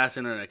need fast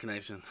internet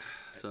connection.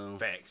 So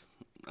Facts.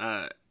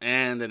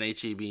 and an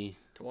HEB.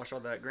 To watch all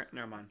that grant.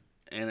 Never mind.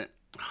 And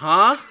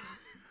huh?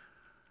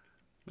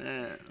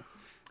 Man,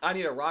 I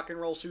need a rock and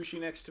roll sushi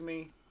next to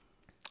me.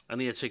 I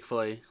need a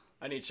Chick-fil-A.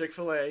 I need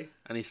Chick-fil-A.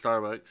 I need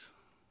Starbucks.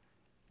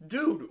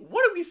 Dude,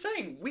 what are we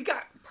saying? We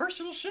got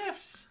personal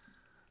chefs.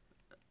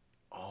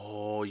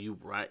 Oh, you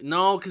right?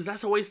 No, because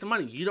that's a waste of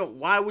money. You don't.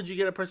 Why would you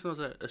get a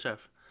personal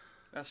chef?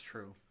 That's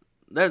true.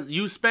 That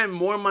you spend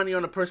more money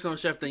on a personal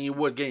chef than you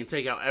would getting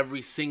takeout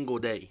every single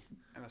day.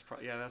 And that's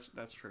probably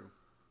that's true.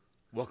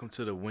 Welcome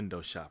to the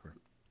window shopper.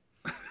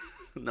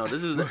 No,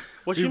 this is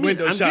what You you mean.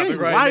 window I'm shopping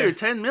getting right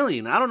wired now. 10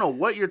 million. I don't know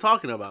what you're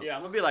talking about. Yeah,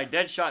 I'm gonna be like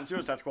Deadshot and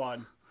Suicide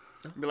Squad.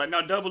 Be like,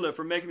 no, double it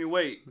for making me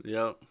wait.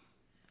 Yep.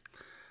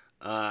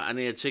 I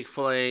need a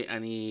Chick-fil-A. I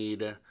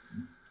need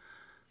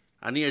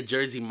a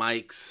Jersey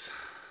Mike's.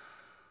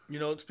 You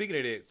know, speaking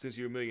of that, since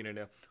you're a millionaire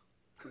now,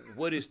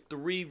 what is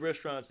 3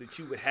 restaurants that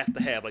you would have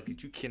to have, like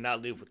that you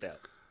cannot live without?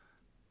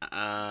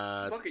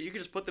 Fuck it, you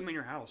can just put them in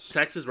your house.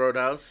 Texas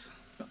Roadhouse.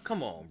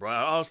 Come on, bro.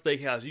 All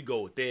steakhouse, you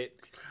go with that.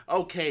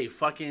 Okay,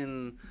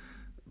 fucking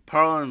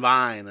Pearl and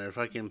Vine or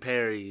fucking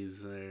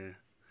Perry's or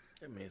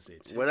That man said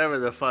whatever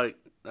the fuck.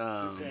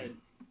 Said,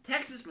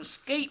 Texas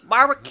Mesquite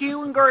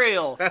Barbecue and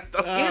Grill.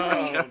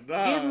 Oh,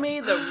 Give me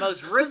the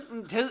most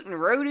rootin' tootin'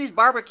 Rudy's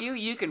barbecue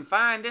you can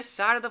find this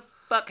side of the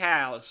fuck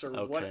house or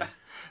Okay. what?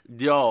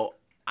 Yo,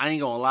 I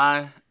ain't gonna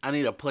lie. I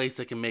need a place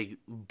that can make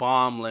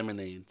bomb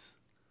lemonades.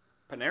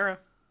 Panera.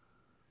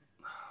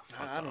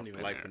 I don't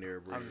even like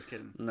Panera Bread. I'm just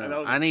kidding. No, That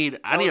was I need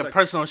was a a-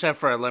 personal chef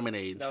for a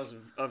lemonade. That was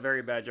a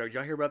very bad joke. Did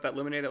y'all hear about that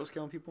lemonade that was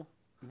killing people?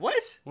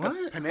 What? What?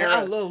 Man,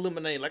 I Panera. love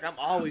lemonade. Like, I'm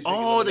always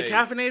drinking Oh, the lemonade.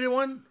 caffeinated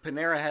one?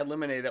 Panera had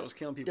lemonade that was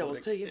killing people. That was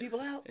taking people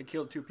out? It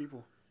killed 2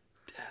 people.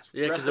 Yeah, Rest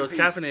because it in was peace.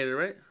 caffeinated,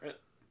 right? I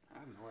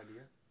have no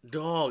idea.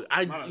 Dog, you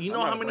I'm know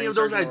not how a many brain of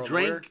those I surgeon or a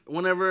lawyer. drank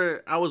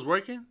whenever I was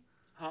working?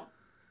 Huh?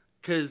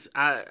 Cause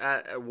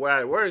I where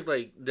I work,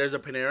 like there's a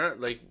Panera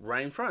like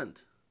right in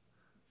front.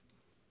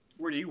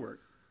 Where do you work?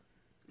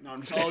 No,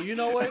 I'm just Oh, kidding. you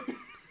know what?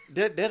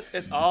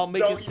 That's all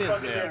making Don't you sense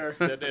fucking now.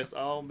 dare. That's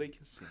all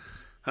making sense.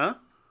 Huh?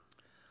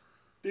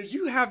 Did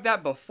you have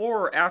that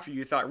before or after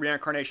you thought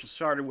reincarnation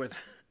started with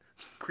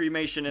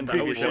cremation in the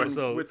Previous ocean?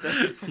 episode. With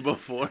the,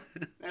 Before.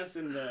 that's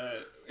in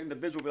the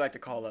biz what we like to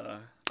call a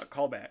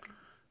callback.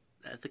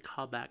 That's a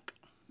callback.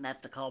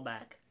 Not the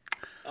callback.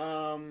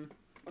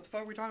 What the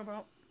fuck are we talking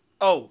about?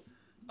 Oh,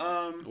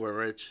 We're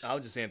rich. I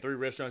was just saying 3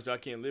 restaurants y'all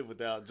can't live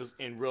without just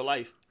in real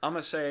life. I'm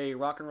gonna say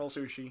rock and roll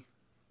sushi,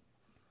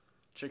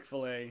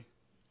 Chick-fil-A.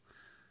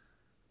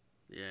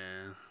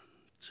 Yeah.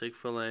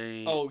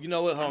 Chick-fil-A. Oh, you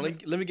know what? Hold on.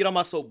 Let me get on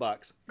my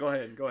soapbox. Go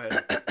ahead.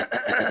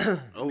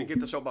 Let me get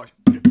the soapbox.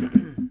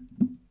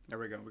 There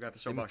we go. We got the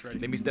soapbox ready.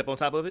 Let me step on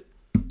top of it.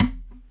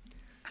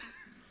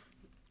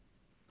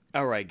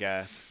 All right,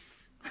 guys.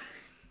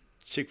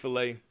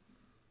 Chick-fil-A.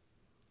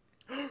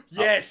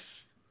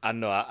 Yes. I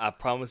know. I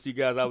promised you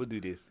guys I would do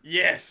this.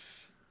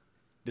 Yes.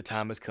 The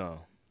time has come.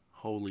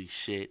 Holy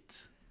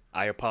shit.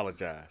 I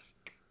apologize.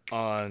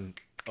 On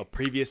a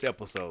previous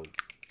episode,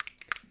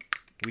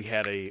 we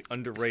had a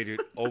underrated,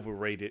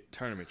 overrated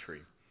tournament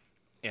tree.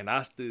 And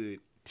I stood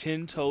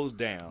 10 toes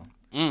down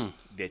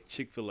that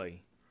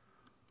Chick-fil-A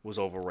was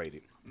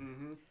overrated.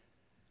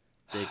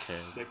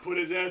 Dickhead. They put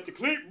his ass to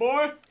sleep,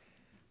 boy.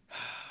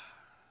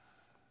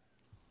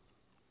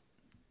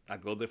 I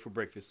go there for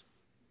breakfast.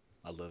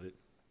 I love it.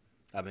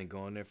 I've been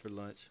going there for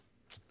lunch.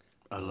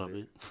 I love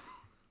it.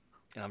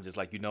 And I'm just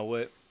like, you know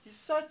what? You're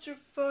such a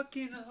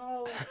fucking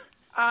hoe.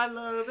 I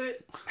love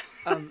it.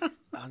 I'm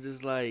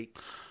just like,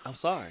 I'm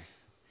sorry.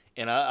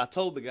 And I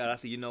told the guy, I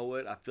said, you know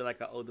what? I feel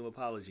like I owe them an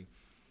apology.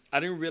 I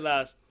didn't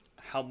realize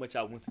how much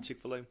I went to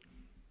Chick-fil-A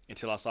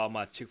until I saw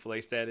my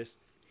Chick-fil-A status.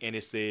 And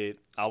it said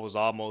I was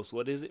almost,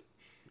 what is it?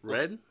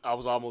 Red? I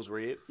was almost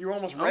red. You were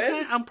almost red.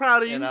 Okay, I'm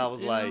proud of you. And I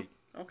was you like,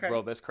 know. Okay.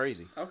 bro, that's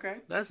crazy. Okay.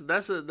 That's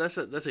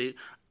a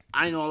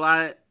I ain't gonna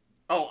lie.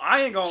 Oh,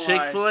 I ain't gonna lie.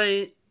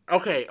 Chick-fil-A.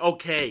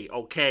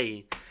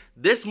 Okay.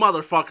 This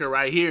motherfucker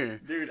right here.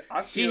 Dude,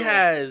 I feel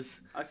I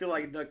feel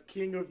like the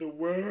king of the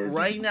world.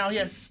 Right now, he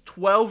has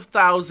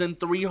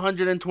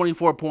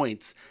 12,324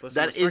 points. Put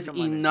some That is respect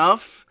on my name.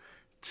 enough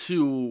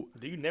to.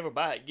 Do you never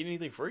buy it? Get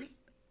anything free?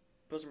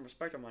 Put some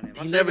respect on my name. He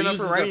I'm never saving up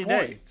uses for rainy the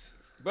day. points.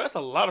 Bro, that's a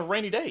lot of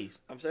rainy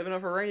days. I'm saving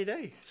up for rainy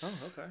days. Oh,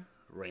 okay.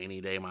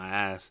 Rainy day, my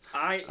ass.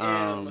 I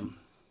am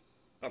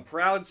A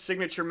proud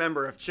signature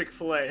member of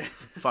Chick-fil-A.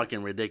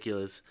 Fucking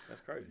ridiculous.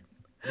 That's crazy.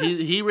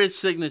 He reached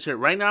signature.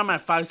 Right now I'm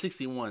at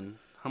 561.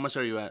 How much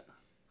are you at?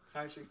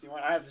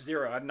 561. I have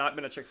 0. I've not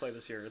been to Chick-fil-A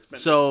this year. It's been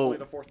So only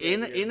the 4th day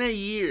of the year. in a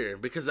year,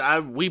 because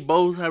we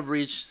both have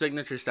reached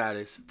signature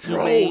status. To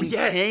Bro,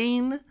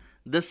 maintain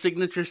the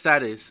signature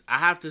status, I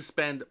have to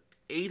spend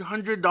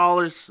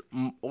 $800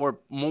 or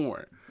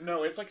more.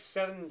 No, it's like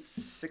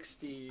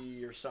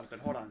 $760 or something.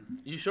 Hold on.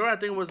 You sure? I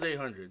think it was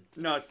 800.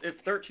 No, it's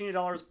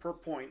 $13 per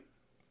point.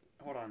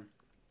 Hold on.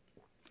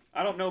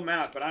 I don't know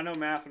math, but I know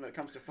math when it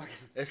comes to fucking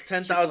It's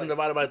 10,000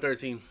 divided by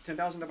 13.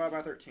 10,000 divided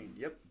by 13.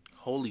 Yep.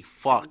 Holy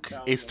fuck!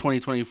 10,000. It's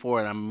 2024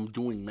 and I'm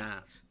doing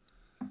math.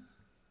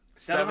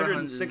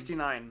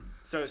 769.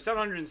 So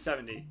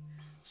 770.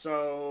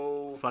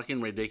 So Fucking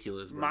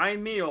ridiculous, bro. my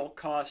meal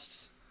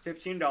costs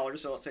 $15,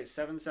 so let's say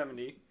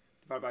 770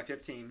 divided by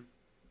 15.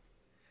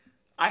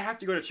 I have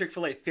to go to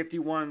Chick-fil-A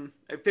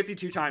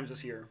 52 times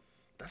this year.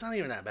 That's not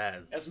even that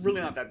bad. That's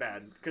really not that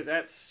bad because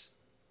that's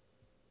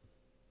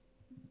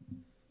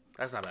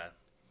That's not bad.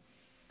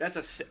 a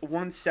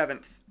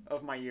 1/7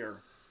 of my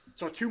year.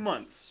 So 2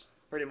 months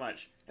pretty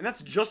much. And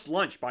that's just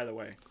lunch, by the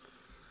way.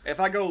 If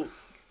I go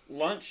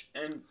lunch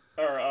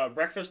or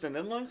breakfast and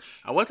then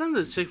lunch, What time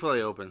does Chick-fil-A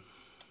open?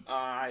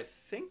 I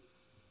think.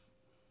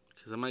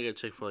 Because I might get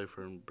Chick-fil-A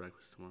for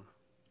breakfast tomorrow.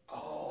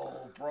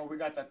 Oh, bro, we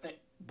got that thing.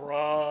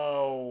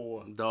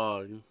 Bro.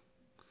 Dog.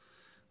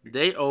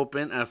 They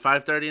open at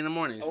 5:30 in the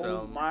morning,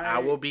 so my- I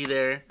will be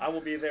there. I will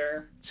be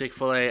there.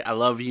 Chick-fil-A, I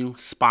love you.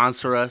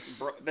 Sponsor us.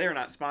 Bro, they are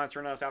not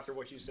sponsoring us after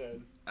what you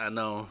said. I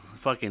know.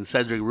 Fucking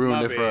Cedric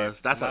ruined it for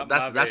us. That's a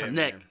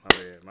Nick.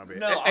 My bad.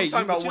 No, Hey, I'm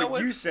talking about you know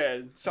what you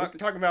said.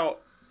 Talking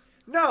about.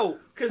 No,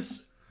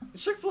 because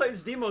Chick-fil-A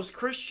is the most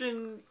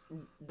Christian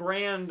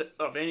brand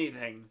of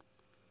anything.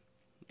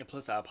 And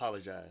plus, I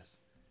apologize.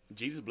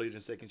 Jesus believed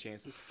in second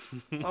chances.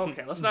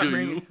 Okay, let's not Do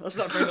bring you?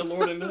 the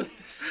Lord into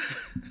this.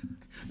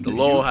 The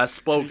Lord has You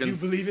spoken,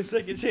 believe in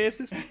second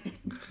chances?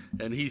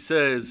 and he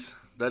says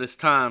that it's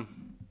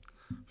time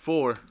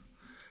for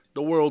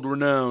the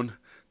world-renowned,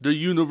 the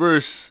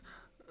universe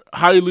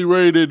highly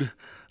rated,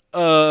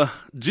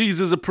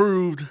 Jesus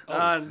approved.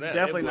 Snap. Definitely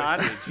That boy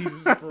not. said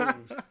Jesus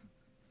approved.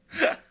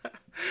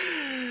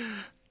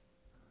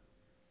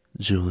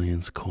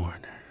 Julian's Corner.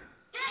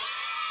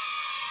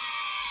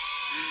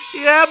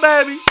 Yeah,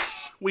 baby.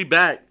 We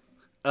back.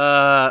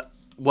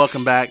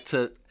 Welcome back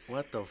to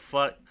what the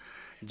fuck?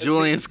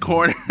 Julian's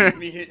Corner.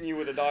 Me hitting you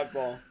with a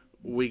dodgeball.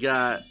 We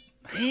got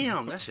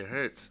damn, that shit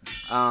hurts.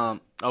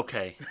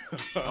 Okay.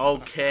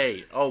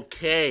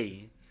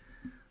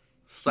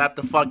 Slap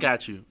the fuck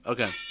at you.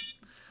 Okay.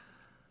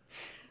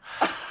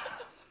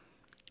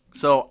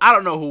 So I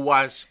don't know who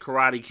watched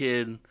Karate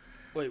Kid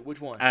Wait,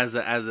 which one? as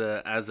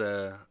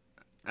a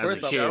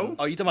First off, kid.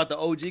 oh, you talking about the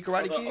OG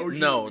Karate the Kid? OG.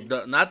 No,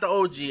 not the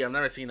OG. I've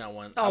never seen that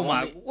one. Oh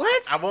my,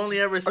 what? I've only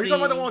ever Are seen. you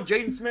talking about the one with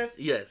Jaden Smith?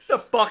 Yes. Get the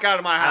fuck out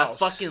of my I house.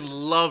 fucking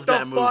love the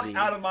that movie. fuck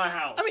out of my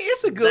house. I mean,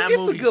 it's a good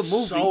movie.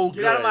 So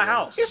Get out of my good.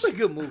 house. It's a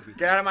good movie.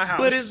 Get out of my house.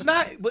 But it's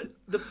not. But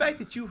the fact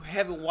that you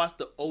haven't watched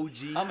the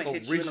OG I'ma hit you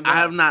in the original, mouth. I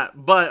have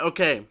not, but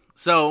okay.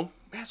 So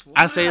that's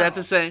I say that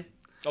to wild. say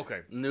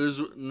Okay.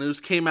 news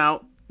came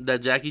out that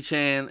Jackie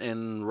Chan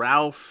and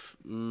Ralphie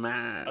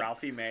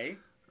May.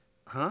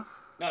 Huh?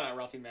 No, not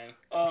Ralphie May.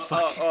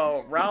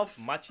 Ralph.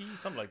 Machi,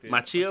 something like that.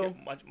 Machio?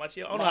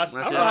 Machio. I don't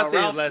know how I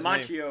say his last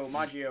name.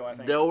 Maggio, I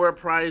think. They'll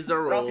reprise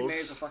their Ralphie May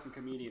is a roles. fucking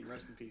comedian.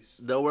 Rest in peace.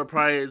 They'll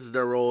reprise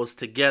their roles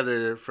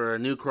together for a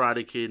new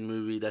Karate Kid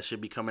movie that should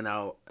be coming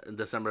out in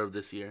December of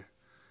this year.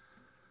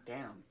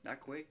 Damn, that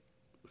quick.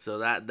 So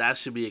that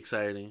should be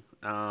exciting.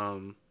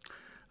 I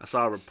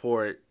saw a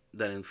report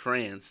that in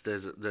France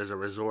there's a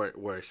resort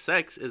where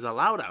sex is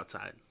allowed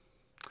outside.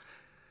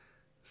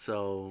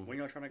 So When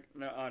you trying to?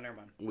 No, never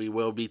mind. we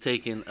will be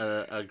taking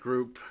a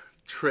group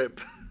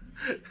trip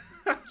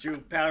To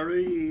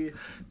Paris.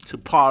 to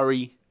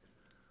Paris.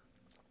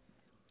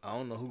 I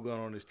don't know who going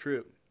on this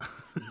trip.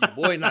 Your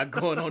boy not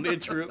going on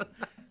that trip.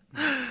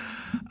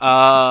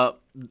 A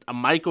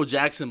Michael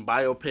Jackson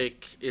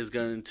biopic is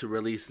going to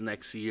release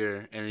next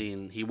year,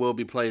 and he will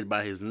be played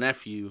by his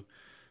nephew.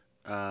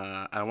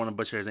 I don't want to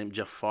butcher his name,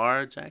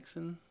 Jafar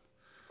Jackson.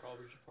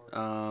 Probably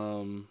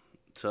Jafar.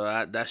 So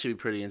that should be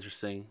pretty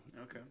interesting.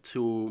 Okay.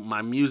 To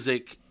my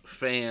music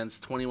fans,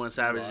 21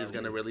 Savage is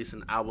going to release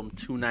an album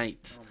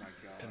tonight. Oh my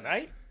god.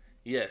 Tonight?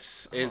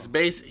 Yes, it's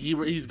based.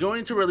 He's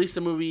going to release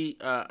a movie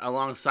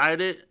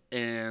alongside it,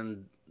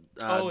 and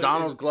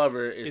Donald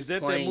Glover Is is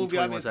that playing movie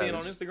I've 21 been seeing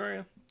on Savage.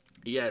 Instagram?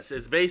 Yes,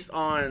 it's based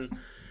on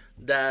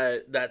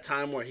that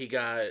time where he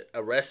got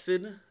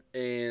arrested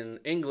in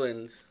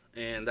England,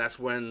 and that's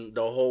when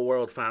the whole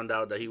world found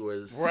out that he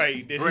was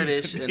Right.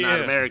 British and Yeah.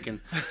 not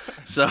American.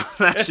 So that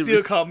That should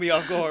still be caught me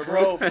off guard,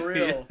 bro. Bro, for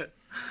real.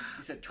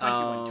 He said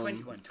 21, Um,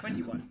 21,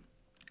 21.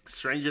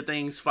 Stranger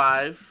Things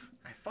 5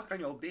 I fuck on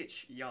your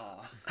bitch, yeah.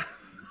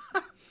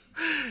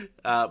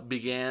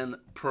 began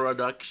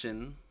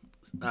production.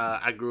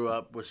 I grew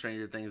up with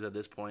Stranger Things at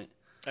this point.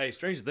 Hey,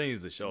 Stranger Things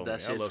is the show. That man. I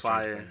shit's love Stranger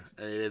fire.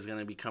 Things. It is going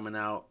to be coming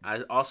out.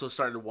 I also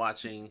started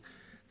watching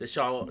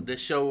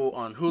this show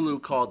on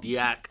Hulu called The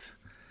Act,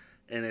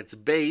 and it's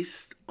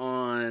based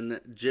on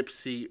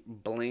Gypsy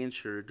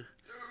Blanchard.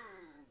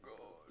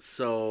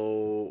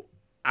 So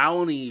I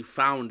only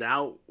found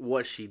out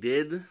what she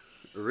did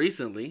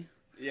recently.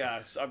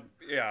 Yeah,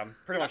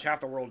 pretty much half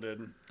the world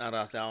did. I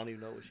don't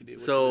even know what she did.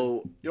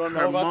 So You don't know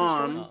her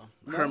about this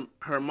mom,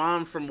 her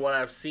mom, from what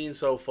I've seen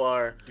so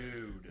far,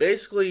 Dude.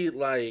 basically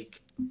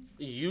like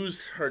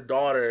used her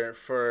daughter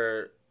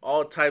for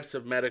all types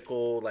of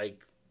medical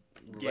like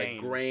Gain.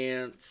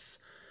 grants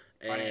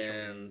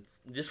and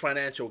just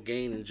financial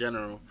gain in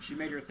general. She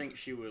made her think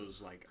she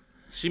was like.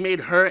 She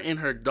made her and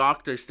her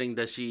doctors think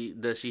that she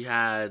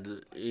had,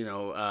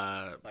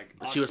 Like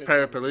she was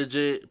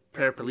autism.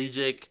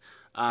 paraplegic.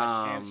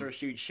 Cancer.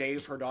 She'd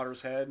shave her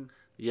daughter's head.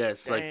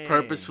 Yes, Dang. like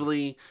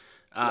purposefully.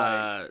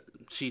 Like-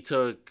 She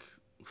took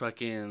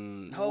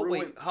fucking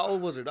How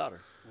old was her daughter?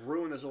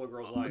 Ruin this little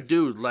girl's life.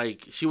 dude.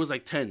 Like she was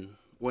like 10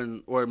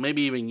 when, or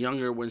maybe even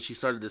younger when she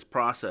started this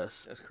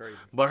process. That's crazy.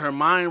 But her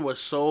mind was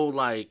so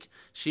like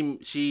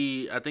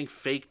she I think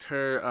faked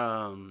her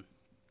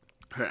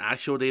her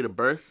actual date of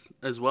birth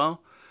as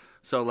well.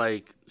 So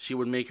like she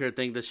would make her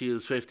think that she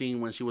was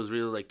 15 when she was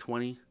really like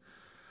 20.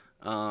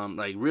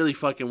 Like really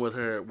fucking with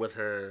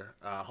her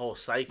whole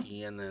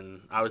psyche, and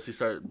then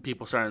obviously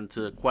people starting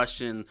to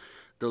question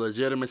the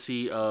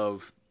legitimacy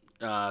of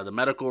the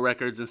medical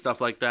records and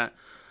stuff like that,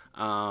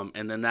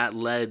 and then that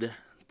led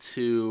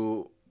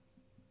to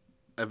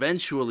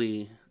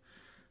eventually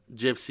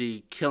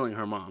Gypsy killing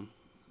her mom.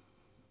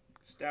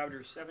 Stabbed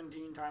her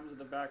 17 times in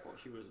the back while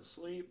she was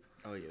asleep.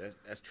 Oh yeah,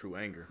 that's true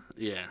anger.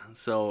 Yeah,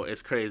 so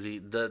it's crazy.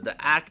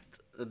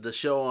 The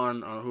show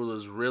on Hulu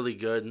is really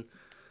good.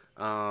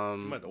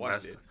 I'm about to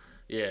watch it.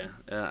 Yeah,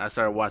 I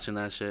started watching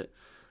that shit,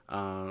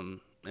 and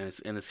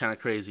it's kind of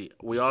crazy.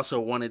 We also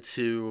wanted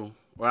to,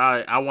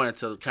 I wanted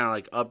to kind of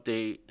like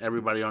update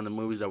everybody on the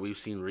movies that we've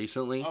seen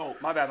recently. Oh,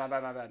 my bad.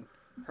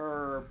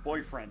 Her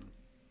boyfriend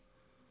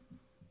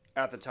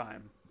at the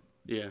time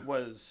Yeah,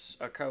 was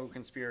a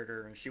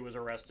co-conspirator, and she was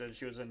arrested.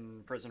 She was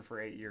in prison for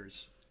 8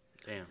 years.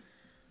 damn.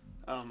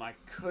 I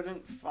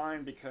couldn't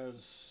find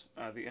because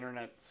the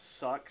internet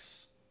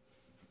sucks.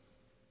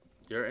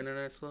 Your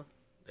internet slow?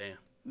 Damn.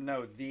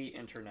 No, the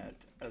internet,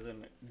 as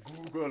in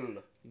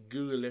Google.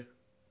 Google it.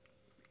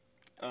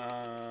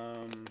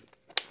 At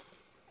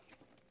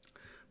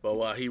But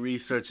while he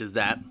researches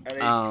that, age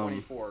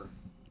 24,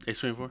 age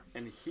 24.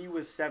 and he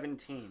was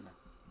 17.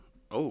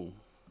 Oh,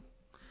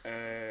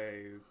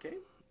 Okay.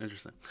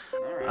 interesting.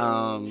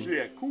 All right. She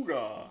a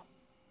cougar.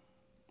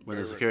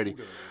 Winter security.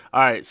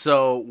 All right,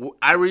 so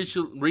I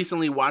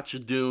recently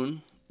watched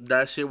Dune.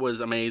 That shit was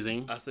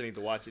amazing. I still need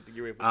to watch it to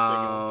get ready for the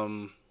second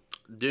one.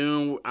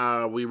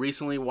 Dune, we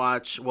recently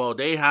watched. Well,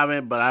 they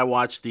haven't, but I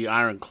watched The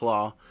Iron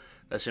Claw.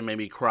 That shit made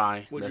me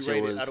cry. Would That you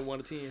shit rate it out of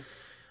 1 to 10?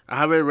 I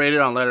have it rated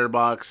on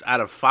Letterboxd. Out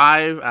of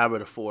 5, I have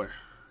it a 4.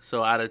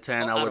 So out of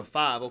 10, I out would. of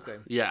 5, okay.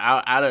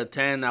 Yeah, out of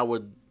 10, I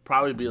would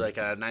probably be like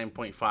at a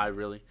 9.5.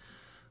 Really,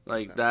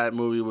 like that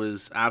movie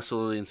was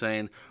absolutely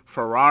insane.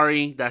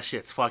 Ferrari, that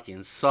shit's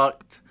fucking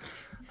sucked.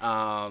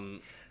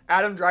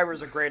 Adam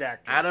Driver's a great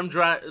actor.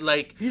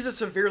 Like He's a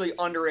severely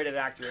underrated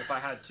actor. If I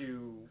had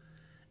to,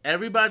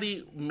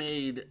 everybody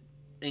made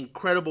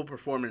incredible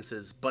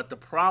performances, but the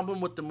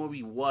problem with the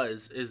movie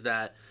is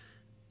that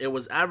it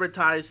was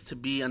advertised to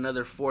be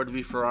another Ford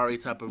v Ferrari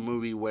type of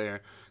movie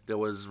where there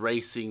was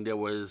racing, there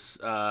was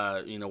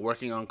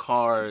working on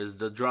cars,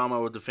 the drama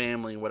with the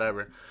family,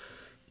 whatever.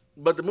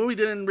 But the movie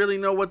didn't really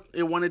know what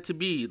it wanted to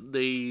be.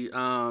 They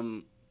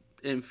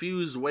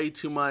infused way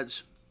too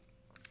much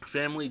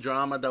family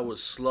drama that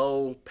was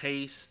slow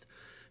paced,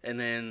 and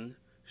then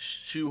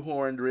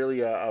shoehorned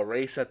really a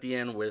race at the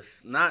end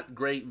with not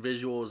great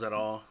visuals at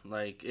all.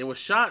 Like it was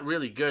shot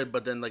really good,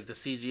 but then like the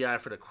CGI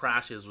for the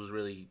crashes was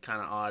really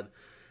kind of odd,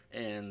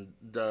 and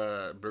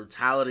the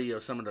brutality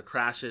of some of the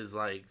crashes.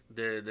 Like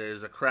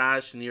there's a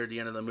crash near the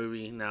end of the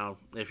movie. Now,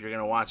 if you're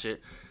gonna watch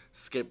it,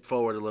 skip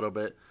forward a little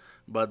bit.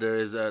 But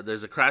there's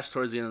a crash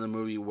towards the end of the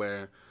movie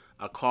where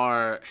a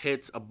car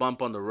hits a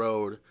bump on the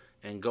road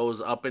and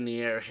goes up in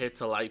the air, hits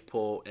a light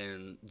pole,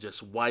 and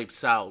just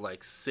wipes out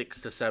like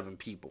 6 to 7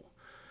 people.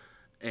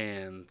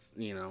 And,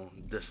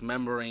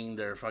 dismembering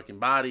their fucking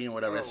body and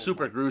whatever. It's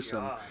super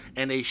gruesome. God.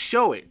 And they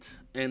show it.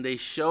 And they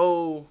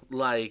show,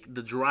 like,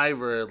 the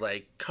driver,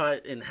 like,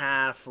 cut in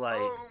half,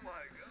 like,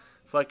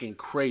 fucking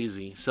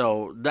crazy.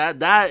 So, that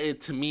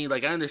to me,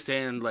 like, I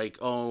understand, like,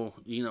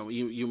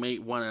 you may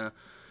want to,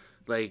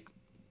 like,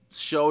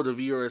 show the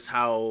viewers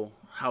how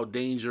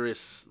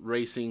dangerous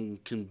racing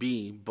can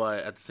be.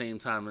 But at the same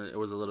time, it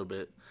was a little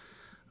bit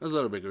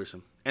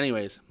gruesome.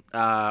 Anyways,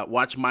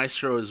 watch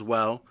Maestro as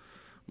well.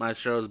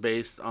 Maestro is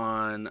based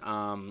on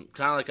kind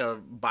of like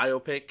a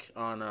biopic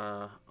on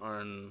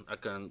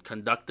a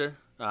conductor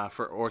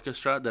for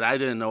orchestra that I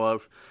didn't know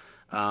of.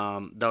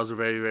 That was a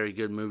very, very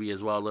good movie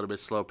as well. A little bit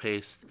slow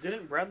paced.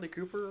 Didn't Bradley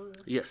Cooper?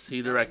 Yes,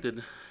 he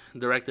directed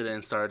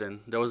and starred in.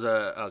 There was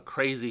a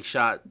crazy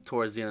shot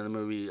towards the end of the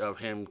movie of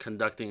him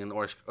conducting an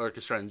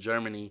orchestra in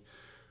Germany,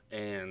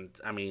 And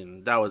I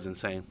mean, that was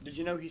insane, Did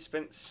you know he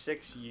spent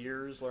 6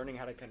 years learning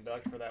how to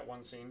conduct for that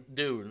one scene?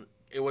 dude.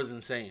 It was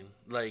insane.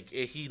 Like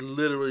he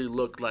literally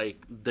looked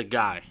like the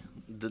guy,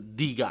 the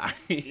guy.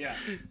 Yeah.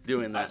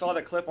 Doing that. I saw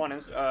the clip on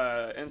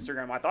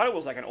Instagram. I thought it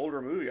was like an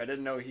older movie. I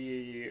didn't know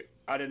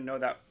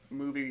that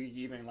movie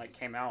even like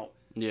came out.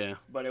 Yeah.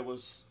 But it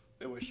was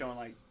showing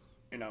like,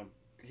 you know,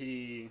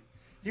 he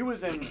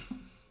was in.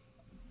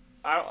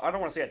 I don't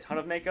want to say a ton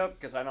of makeup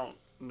because I don't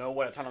know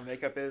what a ton of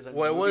makeup is. In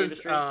Well, the it movie was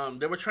industry.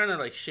 they were trying to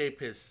like shape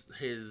his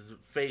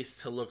face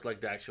to look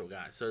like the actual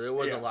guy. So there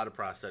was Yeah. a lot of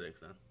prosthetics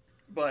then.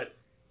 But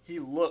he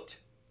looked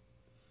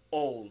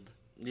old.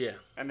 Yeah.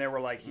 And they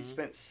were like, he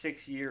spent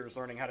 6 years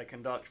learning how to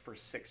conduct for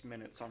 6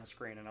 minutes on a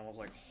screen, and I was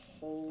like,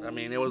 holy. I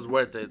mean, it was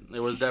worth it. It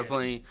was shit.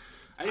 definitely.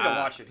 I need to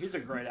watch it. He's a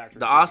great actor.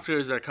 The too.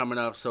 Oscars are coming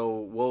up,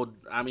 so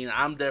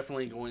I'm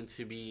definitely going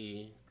to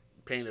be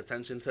paying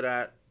attention to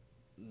that.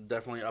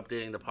 Definitely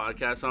updating the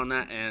podcast on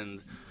that,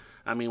 and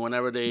I mean,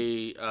 whenever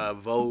they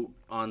vote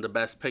on the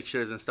best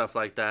pictures and stuff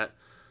like that,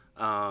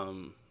 I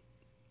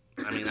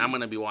mean, I'm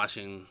gonna be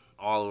watching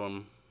all of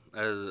them,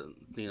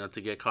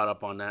 to get caught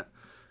up on that.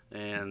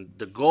 And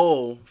the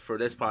goal for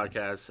this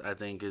podcast, I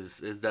think, is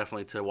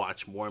definitely to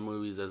watch more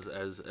movies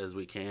as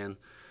we can.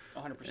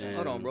 100%.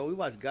 Hold on, bro. We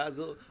watched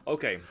Godzilla.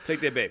 Okay,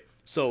 take that back.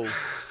 So,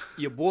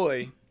 your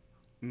boy,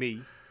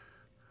 me,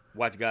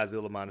 watched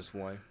Godzilla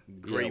 -1.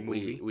 Great Yeah,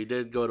 movie. We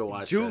did go to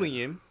watch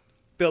Julian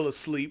fell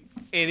asleep,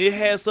 and it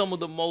has some of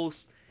the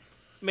most,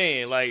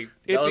 like,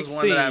 That epic was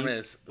one that I scenes.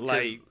 missed, 'cause-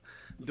 Like,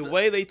 the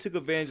way they took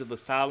advantage of the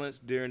silence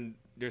during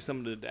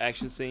some of the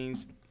action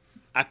scenes,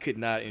 I could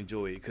not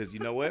enjoy it. Because you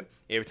know what?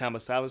 Every time a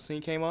silent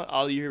scene came on,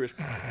 all you hear is...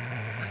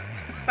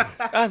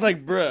 I was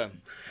like, bruh,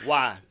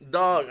 why?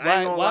 Dog, I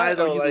ain't gonna Why lie are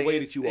though. you the Like, way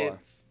that you are?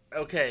 it's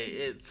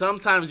okay.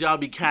 Sometimes y'all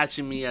be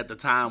catching me at the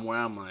time where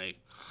I'm like,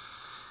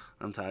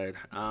 I'm tired.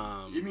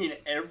 You mean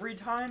every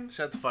time?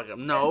 Shut the fuck up.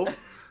 No,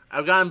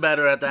 I've gotten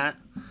better at that.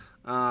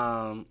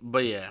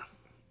 But yeah,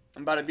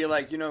 I'm about to be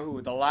like, you know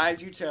who? The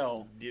lies you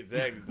tell.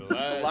 Exactly.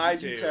 The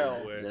lies you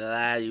tell. the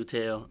lie you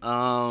tell.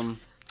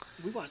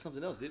 We watched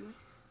something else, didn't we?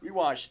 We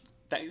watched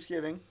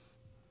Thanksgiving,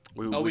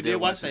 We did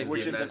watch Thanksgiving. which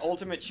is an That's-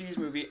 ultimate cheese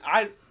movie.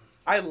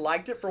 I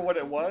liked it for what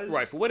it was.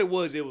 Right, for what it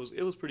was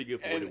pretty good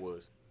for what And- it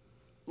was.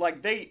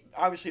 Like they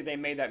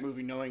made that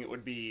movie knowing it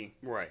would be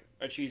Right.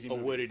 a cheesy Or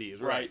movie. what it is,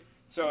 Right. right.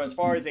 So as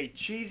far as a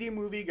cheesy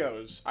movie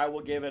goes, I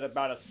will give it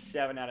about a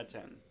 7 out of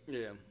 10.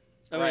 Yeah.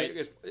 I Right.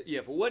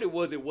 mean, for what it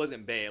was, it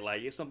wasn't bad.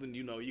 Like, it's something,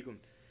 you can...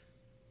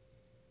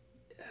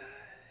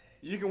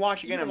 You can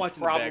watch again can and watch in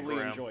the probably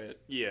background. enjoy it.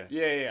 Yeah.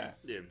 Yeah.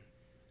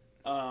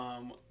 Yeah.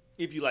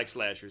 If you like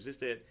slashers, it's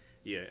that...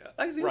 Yeah.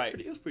 Like I said, Right.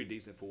 it was pretty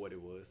decent for what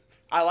it was.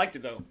 I liked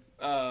it though.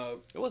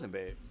 It wasn't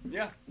bad.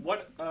 Yeah.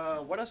 What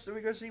else did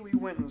we go see? We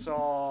went and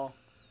saw.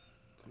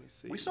 Let me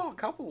see. We saw a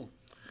couple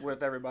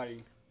with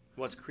everybody.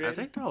 Watch I Creator.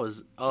 think that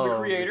was The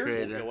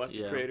Creator? Yeah, watch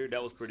The Creator.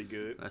 That was pretty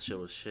good. That shit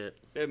was shit.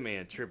 That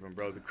man tripping,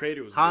 bro. The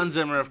Creator was Hans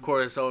good. Zimmer, of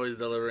course, always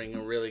delivering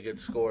a really good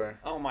score.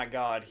 Oh my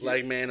God.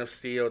 Like Man of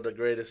Steel, the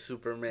greatest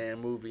Superman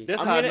movie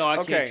That's I'm how I gonna- know I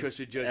okay. can't trust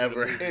your judgment.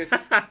 ever. of movies.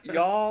 If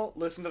y'all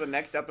listen to the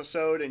next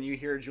episode and you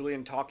hear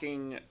Julian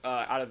talking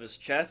out of his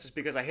chest, it's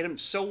because I hit him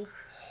so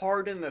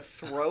hard in the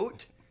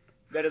throat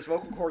that his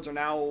vocal cords are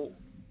now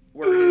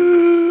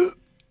where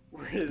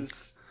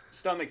his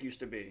stomach used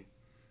to be.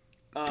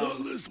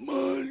 Thoughtless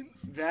minds.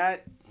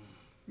 That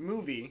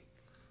movie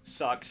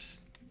sucks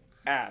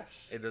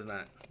ass. It does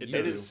not. It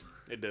It does. is.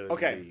 It does.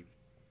 Okay. indeed.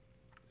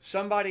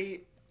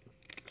 Somebody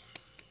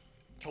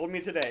told me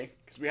today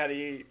because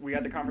we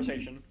had the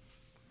conversation.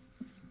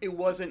 It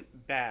wasn't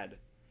bad,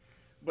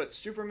 but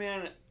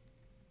Superman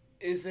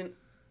isn't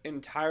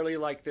entirely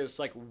like this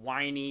like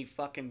whiny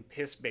fucking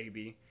piss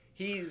baby.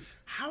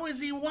 How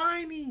is he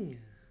whining?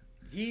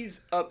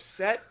 He's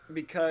upset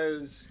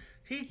because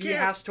He he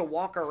has to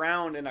walk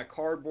around in a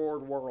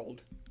cardboard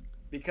world.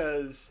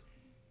 Because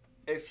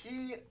if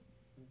he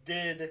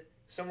did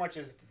so much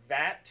as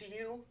that to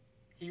you,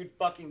 he would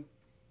fucking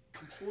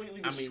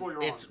completely I destroy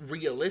mean, your it's arm.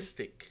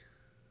 realistic.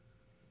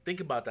 Think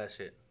about that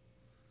shit.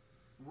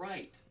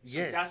 Right. So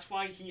Yes. that's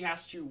why he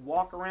has to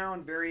walk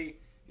around very,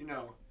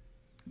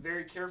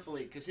 very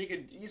carefully. Because he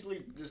could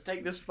easily just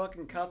take this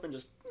fucking cup and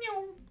just,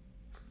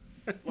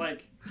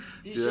 like,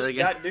 he's Do that just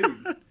again. that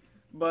dude.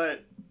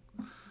 But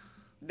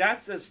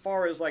that's as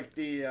far as, like,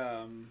 the,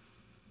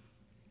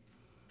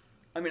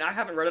 I mean, I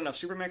haven't read enough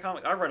Superman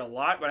comics. I've read a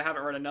lot, but I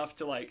haven't read enough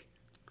to, like,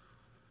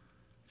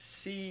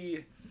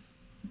 see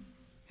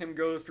him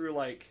go through,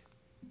 like,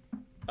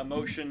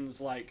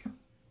 emotions like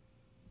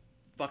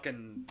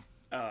fucking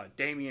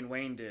Damian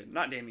Wayne did.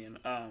 Not Damian,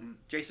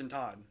 Jason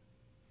Todd.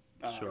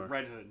 Sure.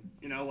 Red Hood.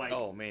 Like,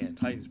 Oh man,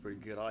 Titan's pretty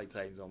good. I like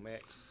Titans on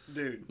Max.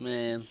 dude.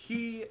 Man.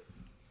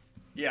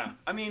 Yeah,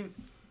 I mean,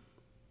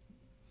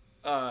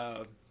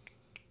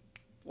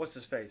 what's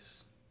his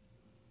face?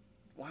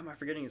 Why am I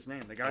forgetting his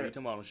name? The guy Are you that,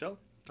 talking about on the show?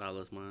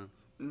 Thoughtless minds.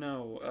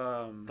 no,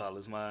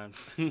 Thoughtless Mind.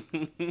 who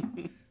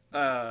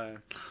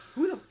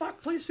the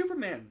fuck plays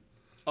Superman?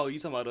 Oh, you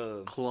talking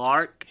about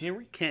Clark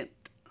Henry? Kent.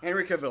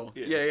 Henry Cavill.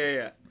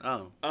 Yeah.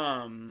 Oh,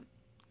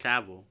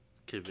 Cavill.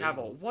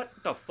 Cavill. What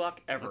the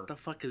fuck ever? What the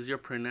fuck is your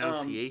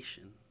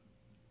pronunciation?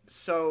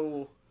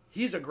 So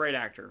he's a great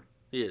actor,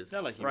 He is.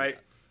 Not like him. right?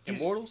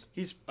 Immortals.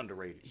 He's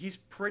Underrated. he's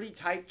pretty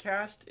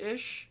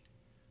typecast-ish,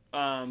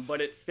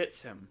 but it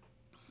fits him,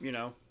 you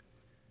know.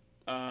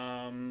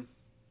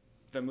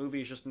 The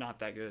movie is just not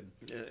that good.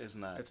 It's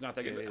not. It's not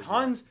that good. It's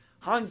Hans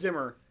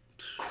Zimmer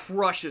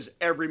crushes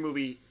every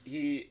movie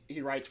he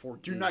writes for.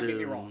 Do not get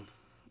me wrong.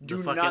 The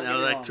Do fucking not get me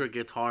wrong. electric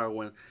guitar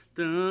when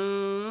He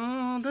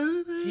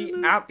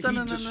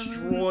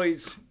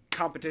destroys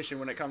competition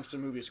when it comes to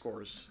movie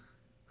scores.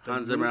 The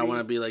Hans Zimmer, I movie want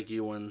to be like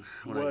you when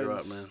I grow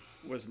up, man.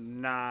 Was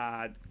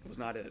not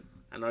it.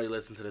 I know you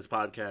listen to this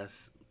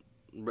podcast.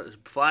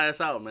 Fly us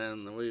out,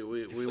 man. We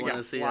want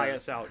to see fly it.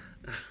 us out.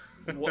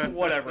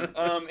 Whatever.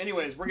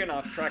 Anyways, we're getting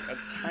off track a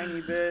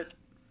tiny bit.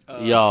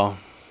 Y'all.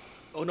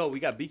 Oh no, we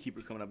got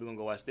Beekeeper coming up. We're gonna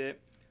go watch that.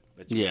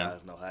 Let you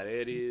guys know how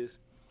that is.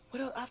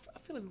 What else? I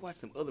feel like we watched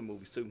some other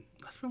movies too.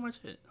 That's pretty much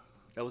it.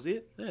 That was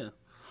it? Yeah.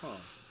 Huh.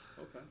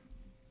 Okay.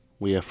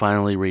 We have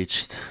finally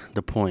reached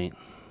the point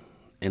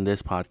in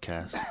this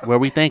podcast where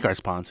we thank our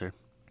sponsor,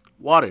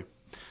 water.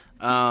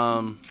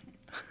 Kroger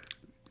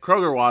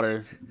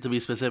water, to be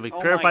specific,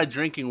 purified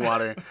drinking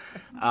water.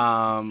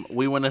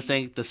 We want to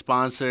thank the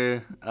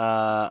sponsor.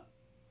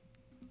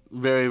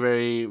 Very,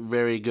 very,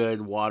 very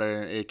good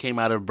water. It came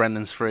out of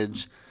Brendin's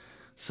fridge.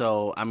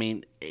 So, I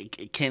mean,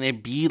 can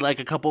it be like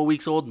a couple of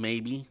weeks old?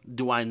 Maybe.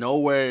 Do I know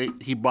where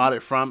he bought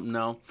it from?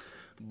 No.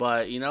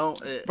 But, you know.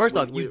 First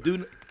off,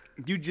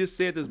 you just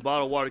said this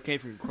bottle of water came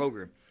from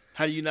Kroger.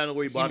 How do you not know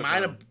where you bought it from? He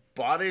might have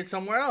bought it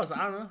somewhere else.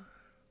 I don't know.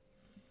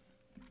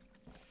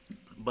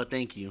 But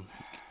thank you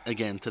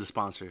again to the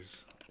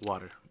sponsors,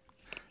 water.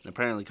 And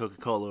apparently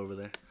Coca-Cola over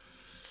there.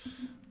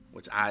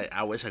 Which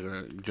I wish I could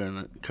have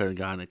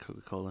gotten a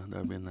Coca-Cola. That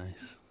would be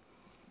nice.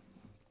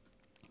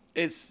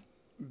 It's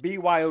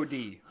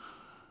BYOD.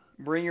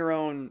 Bring your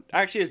own.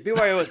 Actually, it's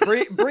BYOS.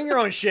 Bring your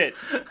own shit.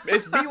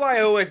 It's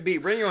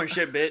BYOSB. Bring your own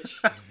shit, bitch.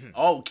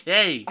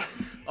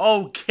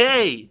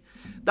 Okay.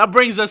 That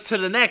brings us to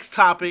the next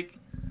topic.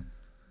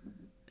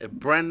 If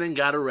Brendin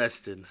got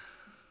arrested.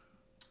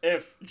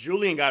 If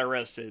Julian got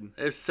arrested.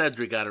 If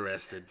Cedric got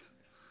arrested.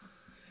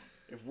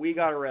 If we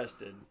got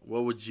arrested.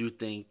 What would you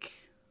think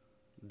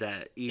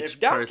that each if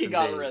Donkey person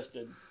got did?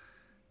 arrested.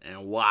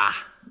 And why?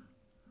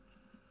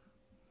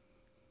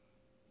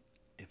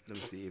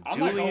 Let's see. If I'm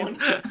Julian,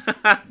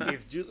 not going.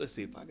 let's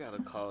see if I got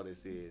a call that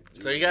said.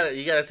 So you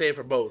gotta say it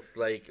for both.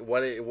 Like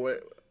what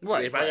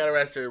Right, if I got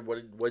arrested?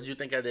 What did you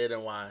think I did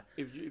and why?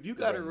 If you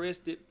got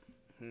arrested,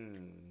 There's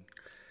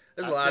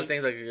a lot of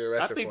things I could get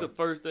arrested I think for. the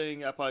first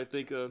thing I probably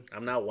think of.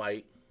 I'm not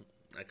white.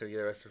 I could get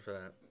arrested for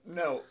that.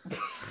 No.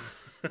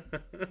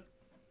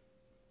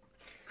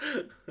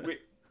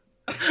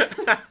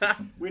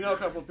 we know a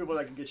couple of people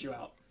that can get you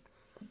out.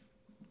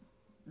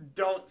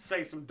 Don't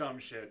say some dumb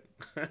shit.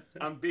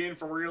 I'm being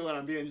for real and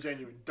I'm being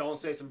genuine. Don't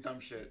say some dumb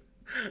shit.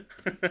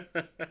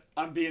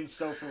 I'm being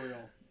so for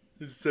real.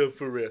 So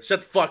for real.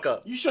 Shut the fuck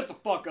up, You shut the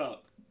fuck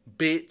up.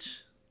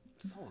 bitch.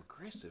 So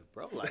aggressive,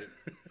 bro. Like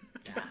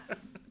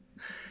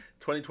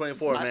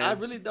 2024, man. I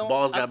really don't.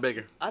 Balls got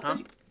bigger. I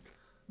think.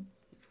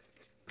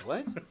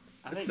 What?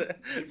 I think you've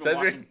been Cedric?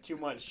 watching too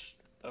much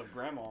of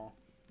Grandma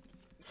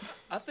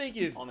I think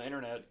if on the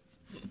internet.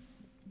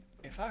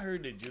 I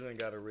heard that Julian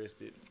got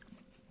arrested,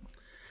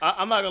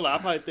 I'm not gonna lie. I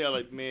probably think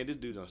like, man, this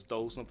dude done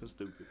stole something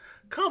stupid.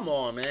 Come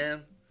on,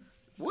 man.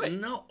 What?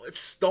 No, it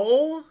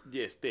stole?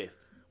 Yes,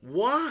 theft.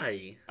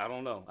 Why? I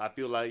don't know. I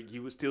feel like he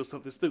would steal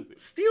something stupid.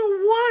 Steal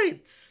what?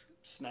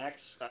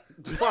 Snacks.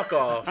 Fuck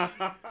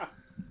off.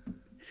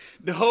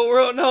 The whole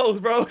world knows,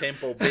 bro.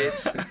 Pimple,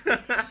 bitch.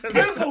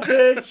 Pimple,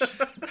 bitch.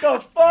 The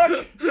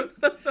fuck?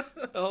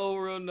 The whole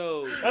world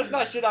knows. That's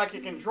not shit I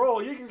can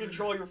control. You can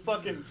control your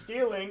fucking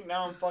stealing.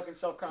 Now I'm fucking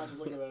self-conscious.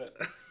 Look at that.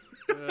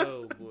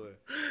 Oh boy.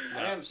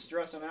 I am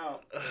stressing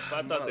out If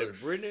I thought that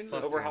Brendin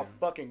over how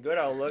fucking good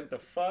I look. The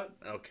fuck?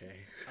 Okay.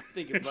 I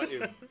think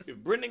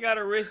if Brendin got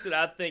arrested,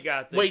 I think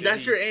Wait, that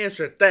that's your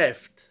answer.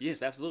 Theft.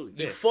 Yes,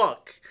 absolutely. You Theft.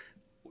 fuck.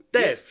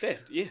 Theft. Yeah,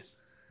 theft. Yes.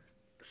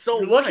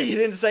 So You're what? lucky you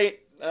didn't say.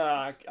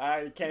 I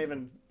can't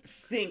even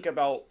think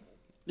about.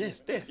 Yes,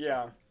 theft.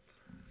 Yeah.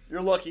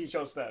 You're lucky you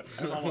chose theft.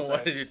 That's all I'm gonna What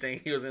say. did you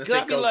think he was gonna 'Cause say?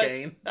 I'd be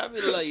Cocaine. I'd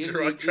be like,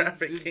 Drug this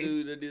trafficking.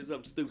 dude that did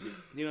something stupid.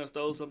 He done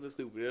stole something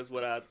stupid. That's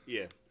what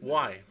yeah.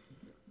 Why?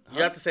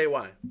 You have to say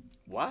why.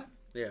 Why?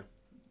 Yeah.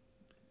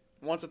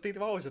 Once a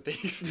thief, always a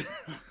thief.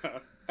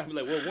 I'd be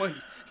like, well,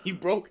 one, he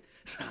broke.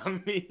 So, I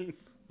mean,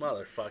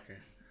 Motherfucker.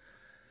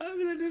 I'd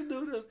be like, this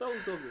dude done stole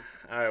something.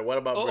 All right. What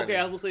about? Oh, okay,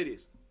 I Brendin? will say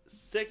this.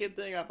 Second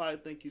thing I probably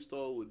think you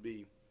stole would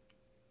be,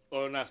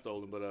 or not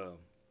stolen, but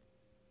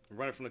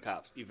running from the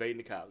cops, evading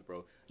the cops,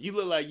 bro. You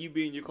look like you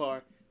be in your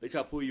car, they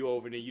try to pull you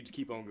over, and then you just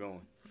keep on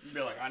going. You'd be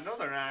like, I know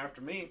they're not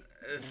after me.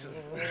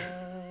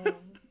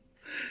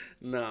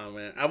 Nah,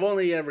 man. I've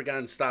only ever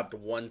gotten stopped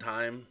one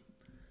time,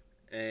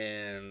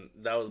 and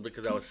that was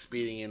because I was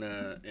speeding in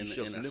a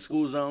show some nipples?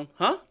 school zone.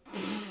 Huh?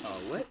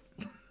 Oh, what?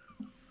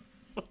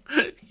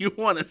 You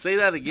want to say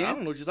that I again?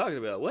 don't know what you're talking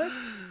about. What?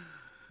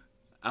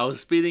 I was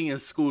speeding in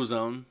school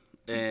zone,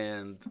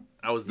 and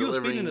I was You were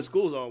delivering. speeding in the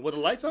school zone. Were the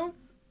lights on?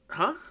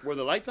 Huh? Were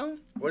the lights on?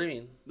 What do you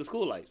mean? The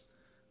school lights.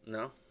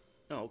 No.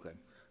 Oh, okay.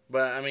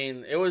 But I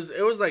mean, it was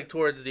like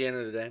towards the end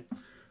of the day,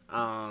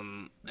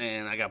 and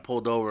I got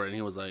pulled over, and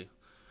he was like,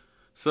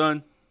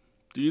 "Son,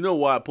 do you know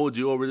why I pulled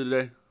you over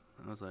today?"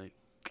 I was like,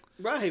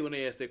 Bro, I hate when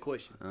they ask that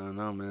question. "I don't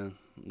know, man.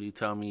 You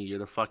tell me you're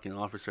the fucking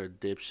officer,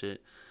 dipshit."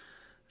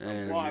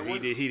 And Why?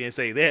 He didn't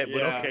say that, but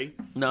Yeah. okay.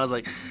 no, I was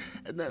like,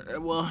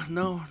 "Well,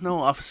 no,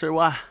 officer,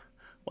 why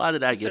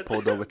did I get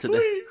pulled over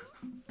today?"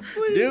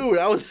 Please. Dude,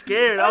 I was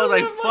scared. I was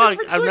don't like, have money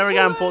 "Fuck, for I've never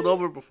gotten Chick-fil-A." pulled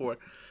over before."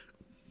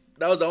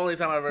 That was the only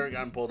time I've ever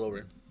gotten pulled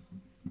over.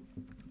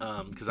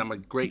 Because I'm a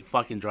great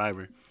fucking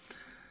driver.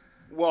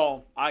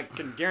 Well, I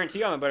can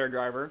guarantee I'm a better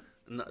driver.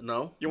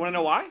 No. You want to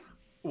know why?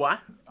 Why?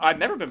 I've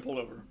never been pulled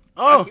over.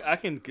 Oh. I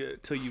can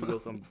tell you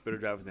both I'm better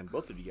driver than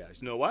both of you guys.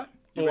 You know why?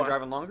 You've Why? been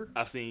driving longer?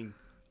 I've seen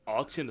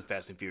all 10 of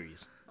Fast and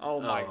Furious. Oh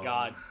my Oh.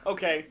 god.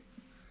 Okay.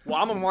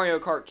 Well, I'm a Mario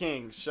Kart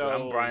king, so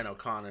I'm Brian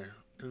O'Connor.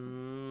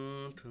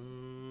 Dun,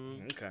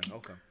 dun.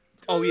 Okay.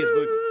 Oh, yes,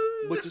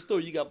 but your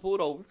story, you got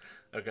pulled over.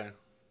 Okay.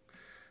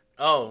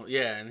 Oh,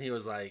 yeah, and he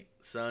was like,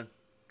 "Son,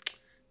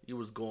 you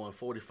was going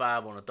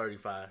 45 on a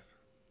 35.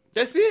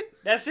 That's it?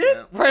 That's it.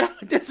 Yeah. Right on.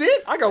 That's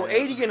it? I go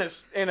 80 in a.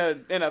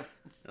 And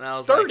I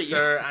was 30. like,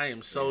 "Sir, I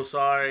am so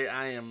sorry.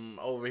 I am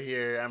over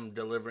here. I'm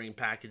delivering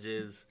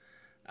packages."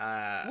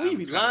 What, you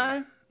be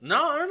lying? No.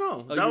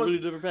 Oh, That you was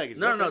really different package?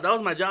 no. Okay. That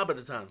was my job at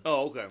the time.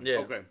 Oh, okay. Yeah.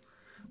 Okay.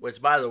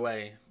 Which, by the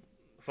way,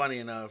 funny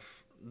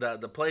enough, the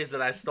place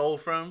that I stole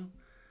from,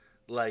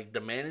 like the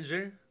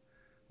manager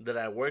that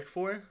I worked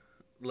for,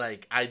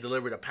 like I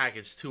delivered a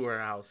package to her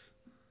house.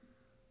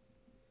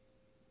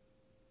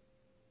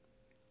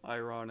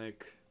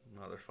 Ironic.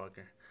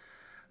 Motherfucker.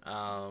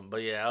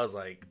 But yeah, I was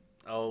like,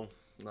 oh,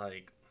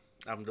 like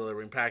I'm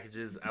delivering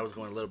packages. I was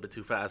going a little bit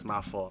too fast.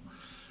 My fault.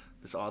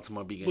 This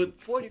Altima began. But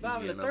 45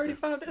 and began a up there.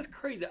 35, that's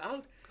crazy.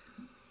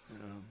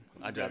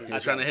 I drive. He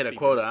was trying to hit a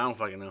quota. I don't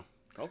fucking know.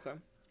 Okay.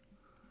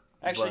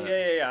 Actually, But-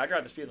 yeah. I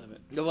drive the speed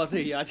limit. No, I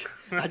say,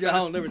 I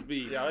don't never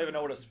speed. Yeah, I don't even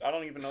know what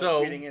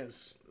So- speeding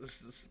is.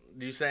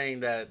 You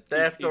saying that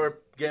theft or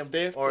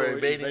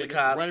evading the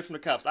cops? running from the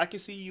cops. I can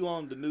see you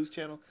on the news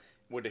channel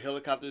where the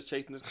helicopter is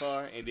chasing this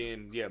car, and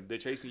then they're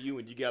chasing you,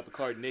 and you get out the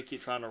car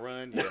naked trying to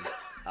run. Yeah,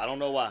 I don't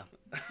know why.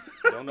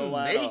 Don't know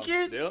why.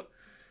 Naked? Yep.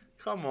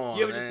 Come on.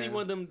 You ever just man. see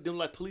one of them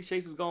like police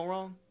chases gone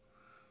wrong?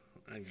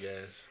 I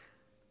guess.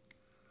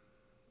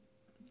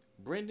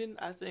 Brendin,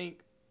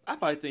 I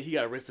probably think he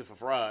got arrested for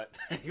fraud.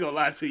 I ain't gonna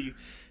lie to you.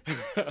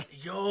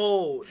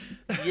 Yo,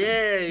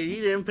 yeah, he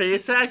didn't pay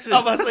his taxes.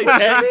 I'm about to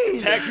say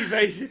tax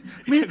evasion.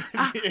 Man,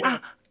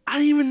 I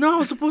didn't even know I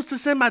was supposed to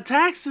send my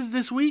taxes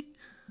this week.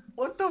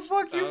 What the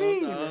fuck you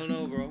mean? I don't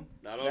know, bro.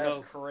 I don't That's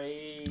know.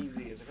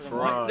 crazy. Is it 'cause I'm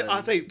Fraud. like-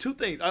 I'll say two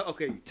things.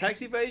 Okay,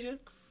 tax evasion,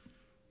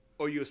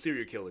 or you a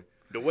serial killer.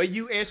 The way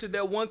you answered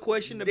that one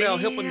question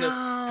about helping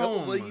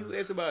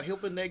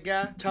helping that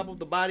guy chop up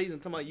the bodies and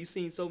talking about you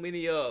seen so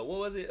many what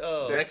was it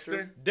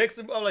Dexter?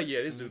 Dexter. I'm like,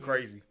 yeah, this dude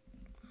crazy.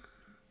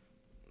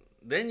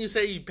 Didn't you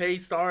say you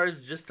paid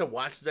stars just to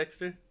watch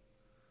Dexter?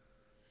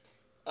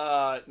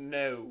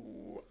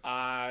 No.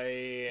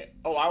 I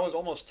was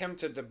almost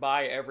tempted to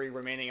buy every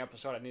remaining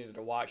episode I needed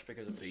to watch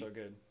because it was so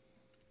good.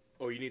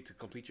 Or you need to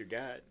complete your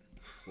guide.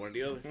 One or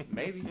the other.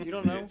 Maybe. You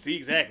don't know. See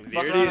exactly.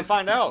 Fuck There around it and is.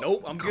 find out.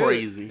 Nope, I'm good.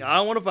 Crazy. I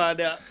don't want to find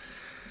out.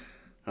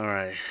 All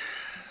right,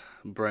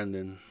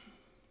 Brendin,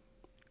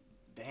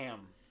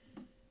 Damn.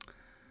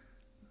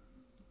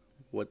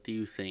 what do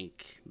you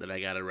think that I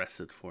got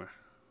arrested for?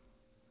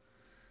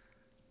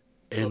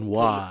 And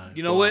why?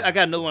 You know what? I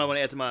got another one I want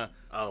to add to my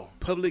Oh,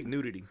 public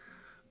nudity.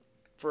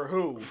 For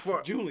who?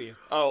 for Julian.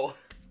 Oh.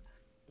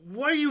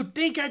 what do you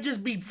think? I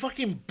just be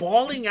fucking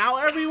bawling out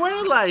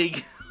everywhere?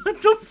 Like,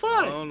 what the I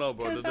fuck? don't know,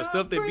 bro. The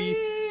stuff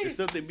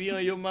that be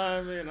on your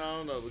mind, man. I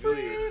don't know. But go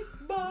ahead.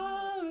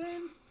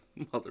 Ballin'.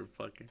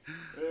 Motherfucker.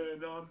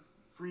 And I'm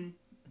free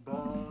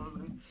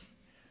balling.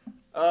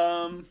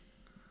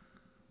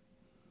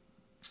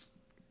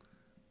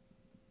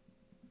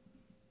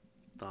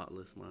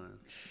 Thoughtless man.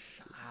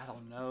 I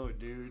don't know,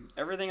 dude.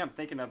 Everything I'm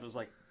thinking of is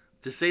like,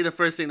 Just say the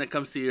first thing that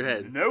comes to your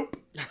head. nope.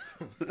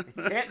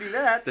 Can't do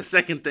that. The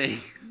second thing.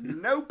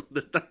 Nope.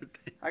 The third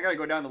thing. I gotta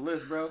go down the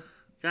list, bro.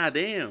 God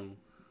damn.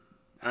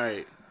 All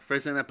right.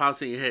 First thing that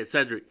pops in your head,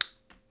 Cedric.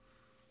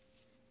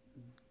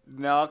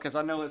 No, because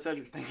I know what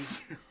Cedric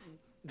thinks.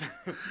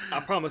 I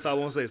promise I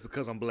won't say it's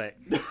because I'm black.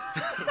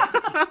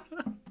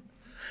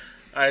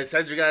 All right,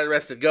 Cedric got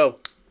arrested. Go.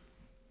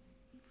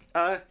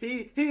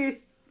 He.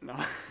 No.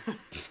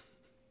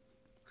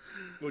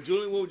 Well,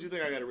 Julian, what would you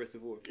think I got arrested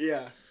for?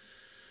 Yeah.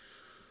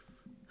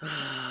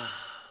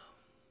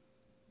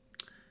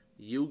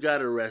 You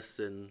got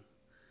arrested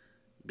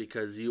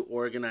because you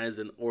organized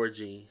an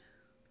orgy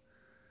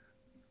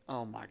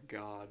Oh my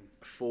god.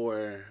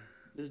 for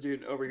This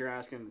dude over here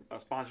asking a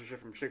sponsorship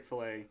from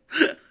Chick-fil-A.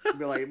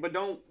 Be like, but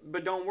don't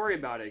worry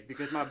about it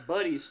because my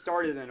buddy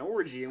started an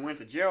orgy and went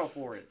to jail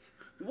for it.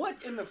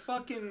 What in the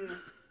fucking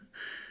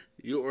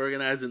You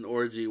organize an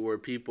orgy where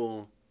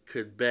people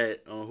could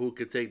bet on who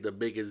could take the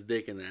biggest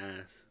dick in the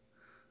ass.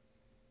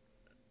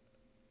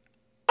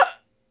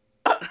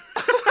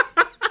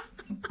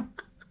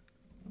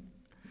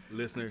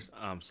 Listeners,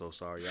 I'm so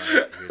sorry. Y'all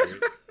didn't hear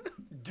that.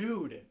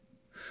 Dude.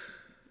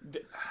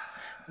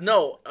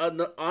 No,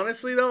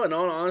 honestly though, in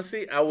all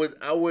honesty, I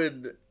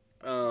would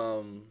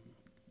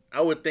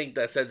think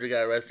that Cedric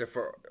got arrested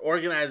for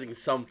organizing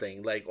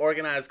something, like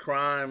organized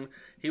crime.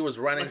 He was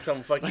running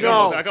some fucking.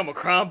 No. Like I'm a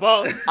crime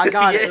boss. I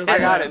got it. Yeah. I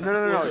got it.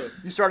 No.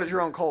 You started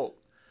your own cult.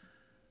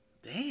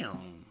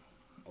 Damn.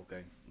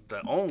 Okay.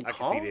 The own I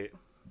call? can see that.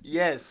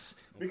 Yes.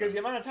 Because the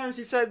amount of times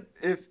he said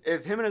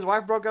if him and his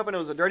wife broke up and it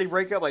was a dirty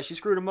breakup, like she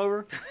screwed him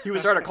over, he would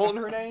start a cult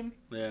in her name.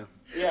 Yeah.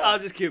 Yeah. I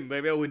was just kidding,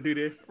 baby. I wouldn't do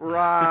that.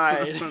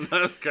 Right.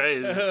 That's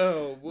crazy.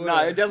 Oh, boy.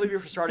 Nah, it'd definitely be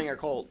for starting a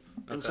cult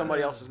in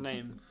somebody else's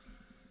name.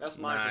 That's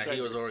mine Nah, for Cedric.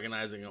 he was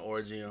organizing an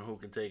orgy on who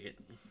can take it.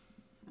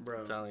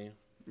 Bro, I'm telling you.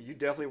 you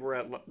definitely were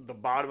at the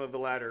bottom of the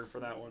ladder for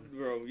that one.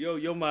 Bro,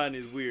 your mind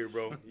is weird,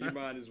 bro. Your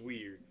mind is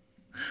weird.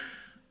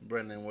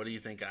 Brendin, what do you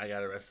think I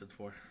got arrested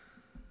for?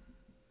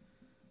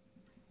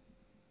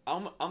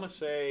 I'm gonna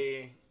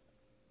say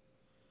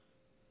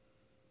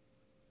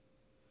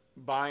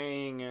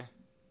buying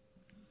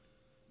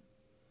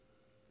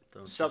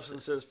Don't you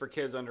substances for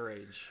kids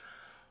underage.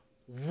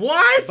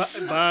 What?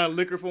 Buying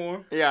liquor for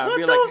him. Yeah, What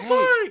be the like,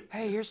 fuck?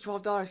 hey, here's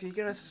 $12. Can you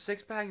get us a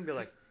 6-pack? And be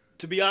like,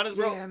 To be honest,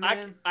 bro, Yeah,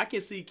 man. I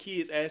can see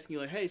kids asking you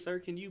like, "Hey, sir,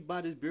 can you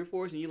buy this beer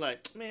for us?" And you're like,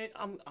 "Man,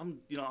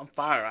 I'm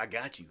fire. I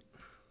got you."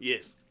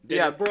 Yes.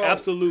 yeah, bro,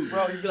 Absolutely.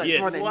 bro. You'd be like,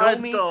 Yes. bro, they What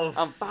know me. the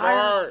I'm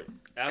fire. fuck?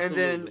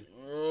 Absolutely. And then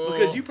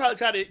Because you probably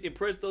try to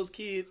impress those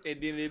kids,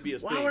 and then it'd be a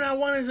sting. Why would I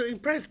want to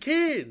impress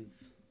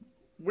kids?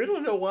 we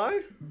don't know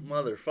why.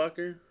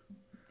 Motherfucker.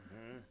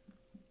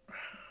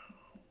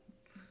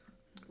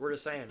 We're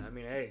just saying. I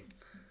mean, hey,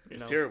 you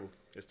It's know, terrible.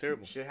 It's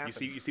terrible. Shit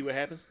happens. You see what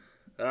happens?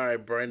 All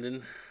right,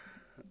 Brendin.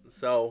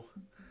 So,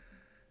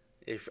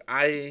 if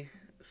I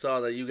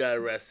saw that you got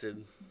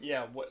arrested,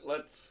 Yeah,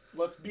 let's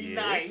be Yes.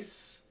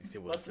 nice. You see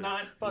what Let's I'm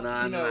not fuck.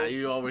 nah,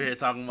 you over here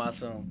talking about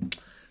some.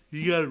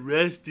 You got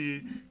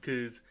arrested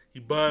because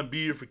you buying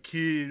beer for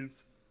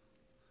kids.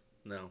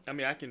 No, I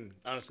mean, I can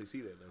honestly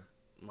see that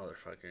though.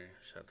 motherfucker,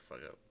 shut the fuck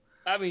up.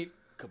 I mean,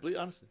 complete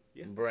honesty.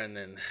 Yeah.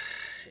 Brendin,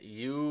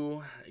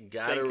 you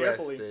got Think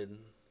carefully. arrested.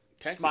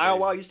 Tax Smile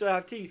evasion. while you still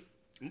have teeth.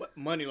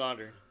 Money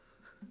laundering.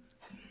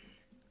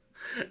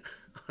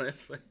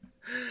 Honestly,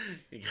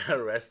 he got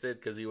arrested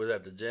because he was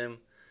at the gym.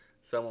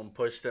 Someone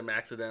pushed him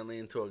accidentally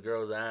into a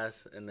girl's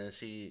ass, and then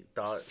she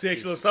thought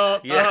Sexual she's-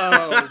 assault. Yeah.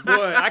 Oh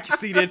boy, I can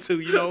see that too.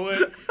 You know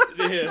what?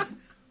 Yeah.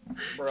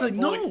 Bro, It's like,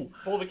 no.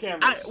 Pull the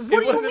cameras. What do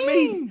you wasn't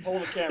me. mean? Pull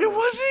the cameras. It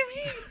wasn't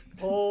me.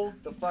 Pull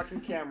the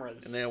fucking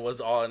cameras. And then it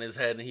was all in his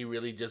head, and he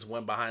really just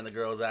went behind the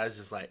girl's ass,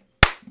 just like.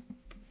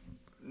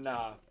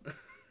 Nah.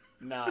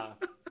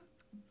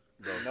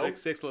 Bro, Nope.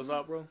 sexual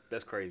assault, bro.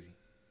 That's crazy.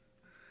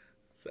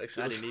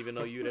 Sexual. I didn't even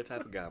know you were that type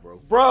of guy, bro.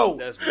 Bro.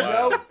 That's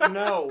wild.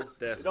 No.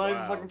 That's Don't even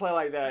wild. fucking play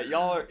like that.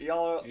 Y'all are.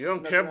 You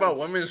don't care about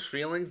women's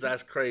feelings?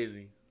 That's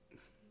crazy.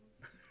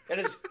 That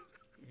is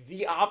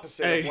the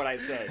opposite Hey, of what I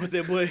said.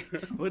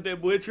 What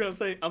that boy Trump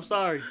say? I'm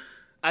sorry.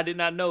 I did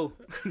not know.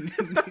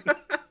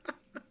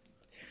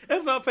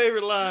 That's my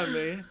favorite line,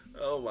 man.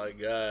 Oh my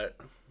god.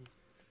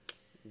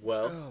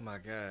 Well, Oh my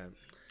god.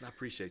 I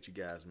appreciate you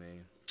guys,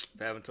 man.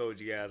 If I haven't told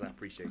you guys, I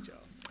appreciate y'all.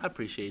 I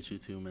appreciate you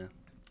too, man.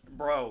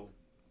 Bro.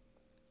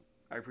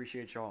 I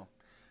appreciate y'all.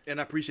 And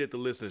I appreciate the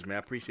listeners, man. I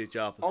appreciate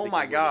y'all for Oh sticking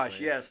my with us, gosh,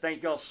 man. yes.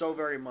 Thank y'all so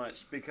very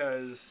much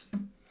because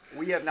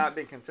we have not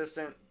been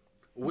consistent.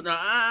 Hold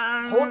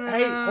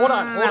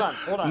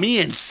on. Me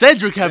and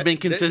Cedric have been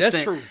consistent.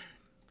 That's true.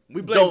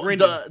 We blame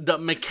Brendin. The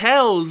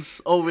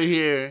McHales over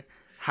here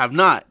have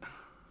not.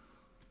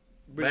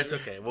 That's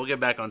okay. We'll get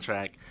back on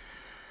track.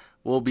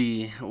 We'll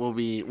be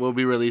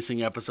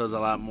releasing episodes a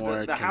lot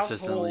more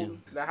consistently.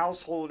 The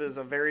household is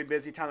a very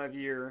busy time of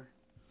year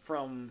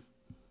from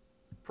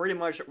pretty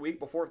much a week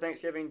before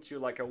Thanksgiving to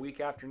like a week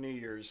after New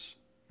Year's.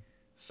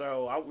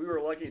 So we were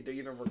lucky to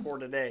even record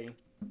today.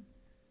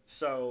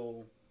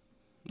 So,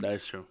 That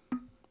is true.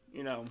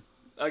 you know,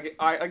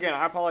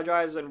 I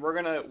apologize, and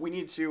we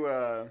need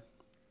to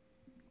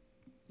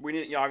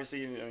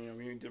obviously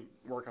we need to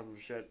work on some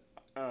shit.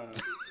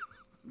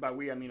 By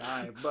we I mean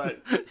I,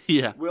 but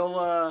Yeah.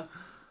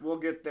 we'll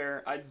get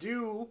there. I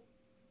do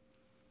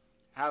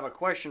have a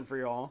question for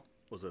y'all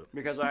What's up?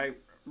 because I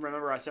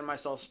remember I send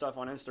myself stuff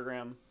on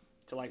Instagram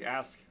to like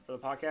ask for the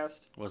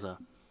podcast. What's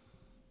up?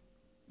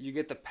 You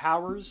get the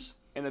powers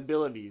and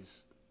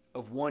abilities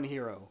of one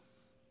hero,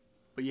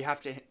 but you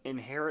have to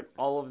inherit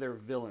all of their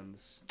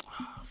villains.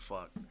 Oh,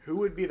 fuck. Who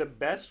would be the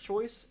best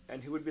choice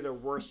and who would be the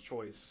worst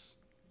choice?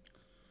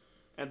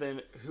 And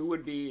then who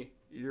would be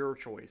your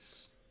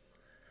choice?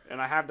 And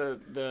I have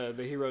the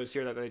heroes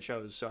here that they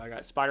chose. So I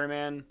got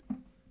Spider-Man,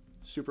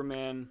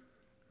 Superman,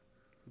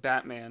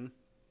 Batman.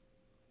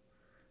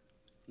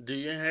 Do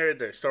you inherit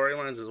their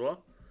storylines as well?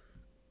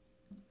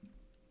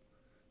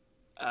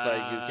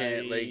 Like you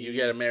can't, like you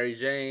get a Mary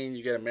Jane,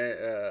 you get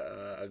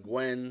a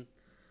Gwen.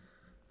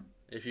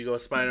 If you go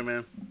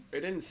Spider-Man.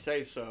 It didn't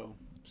say so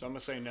I'm gonna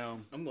say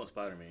no. I'm going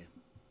Spider-Man.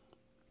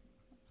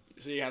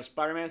 So you have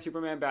Spider-Man,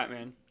 Superman,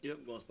 Batman. Yep,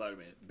 I'm going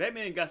Spider-Man.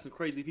 Batman got some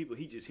crazy people.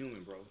 He just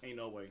human, bro. Ain't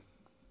no way.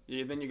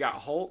 Yeah, then you got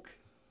Hulk,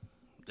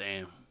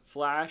 Damn.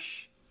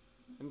 Flash,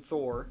 and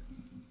Thor.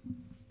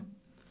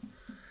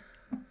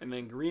 And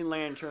then Green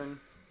Lantern,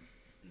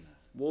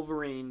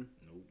 Wolverine,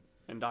 Nope.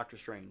 and Doctor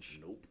Strange.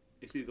 Nope.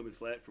 It's either gonna be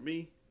Flash for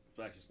me.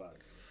 Flash is Spider.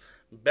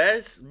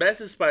 Best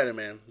is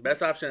Spider-Man.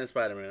 Best option is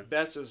Spider-Man.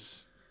 Best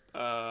is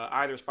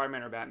either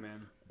Spider-Man or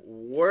Batman.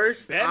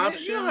 Worst Batman?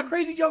 option. You know how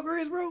crazy Joker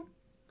is, bro?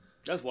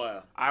 That's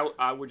wild.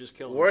 I would just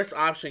kill him. Worst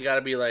option got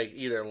to be like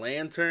either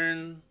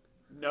Lantern.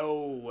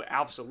 No,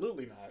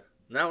 absolutely not.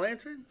 Not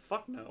Lantern.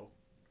 Fuck no.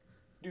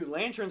 Dude,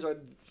 lanterns are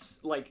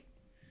like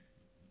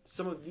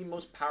some of the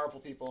most powerful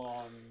people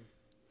on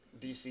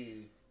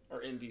DC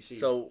or in DC.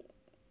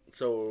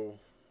 So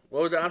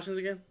what were the options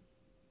again?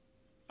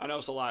 I know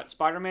it's a lot.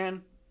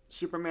 Spider-Man,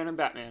 Superman, and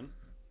Batman.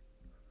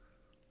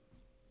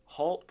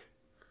 Hulk,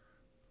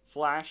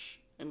 Flash,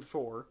 and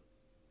Thor.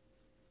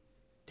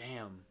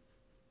 Damn.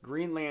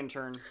 Green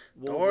Lantern,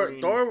 Wolverine.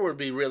 Thor would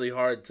be really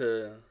hard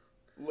to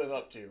live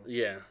up to.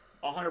 Yeah.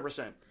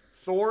 100%.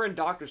 Thor and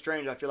Doctor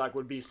Strange, I feel like,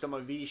 would be some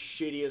of the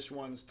shittiest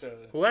ones to.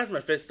 Who has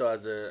Mephisto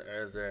as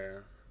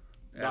their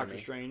Doctor enemy?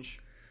 Strange.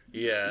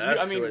 Yeah.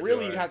 I mean,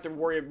 really, you'd have to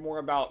worry more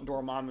about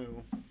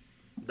Dormammu.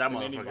 that than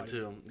motherfucker anybody.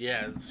 too.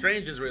 Yeah,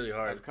 Strange is really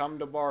hard. I've come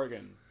to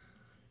bargain.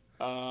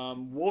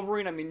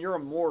 Wolverine, I mean, you're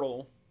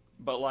immortal,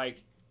 but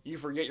like you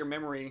forget your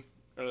memory,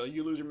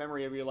 you lose your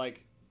memory every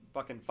like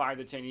fucking 5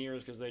 to 10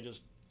 years because they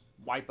just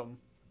wipe them.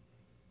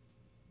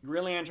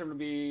 Green Lantern would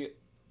be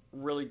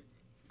really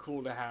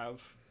cool to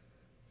have.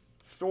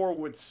 Thor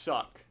would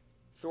suck.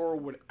 Thor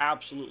would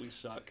absolutely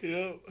suck.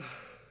 Yep.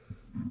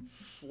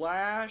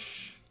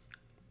 Flash.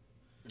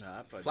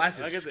 Nah, Flash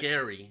is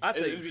scary. I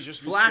tell It'd you,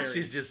 just be Flash scary.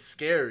 is just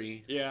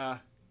scary. Yeah.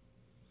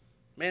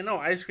 Man, no,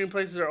 ice cream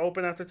places are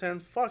open after 10.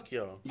 Fuck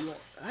yo.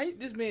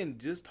 this man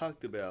just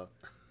talked about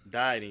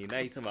dieting. Now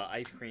he's talking about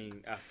ice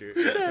cream after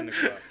 10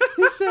 o'clock.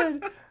 He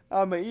said,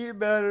 I'm going to eat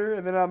better,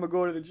 and then I'm going to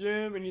go to the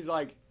gym, and he's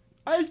like,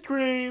 ice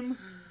cream.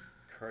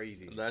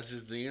 Crazy. That's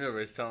just the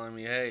universe telling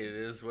me, hey,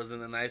 this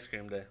wasn't an ice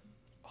cream day.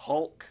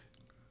 Hulk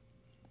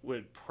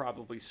would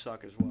probably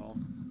suck as well.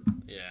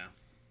 Yeah.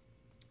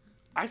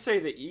 I say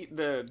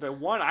the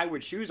one I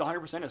would choose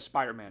 100% is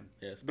Spider-Man.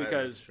 Yeah, Spider-Man,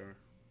 Because sure.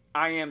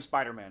 I am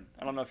Spider-Man.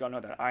 I don't know if y'all know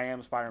that. I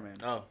am Spider-Man.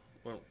 Oh,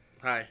 well,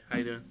 hi. How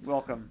you doing?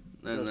 Welcome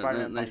to the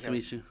Spider-Man Nice to podcast.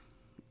 meet you.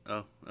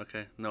 Oh,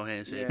 okay. No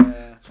handshake.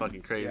 Yeah. It's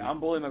fucking crazy. Yeah, I'm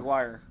Bully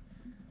McGuire.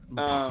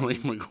 Bully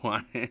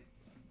McGuire.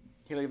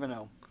 He don't even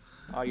know.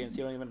 Audience,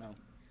 he don't even know.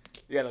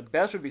 Yeah, the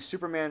best would be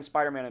Superman,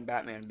 Spider-Man, and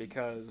Batman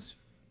because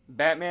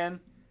Batman,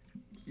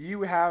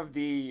 you have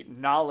the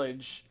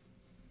knowledge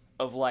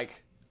of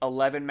like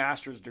 11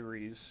 master's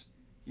degrees.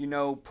 You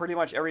know pretty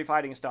much every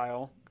fighting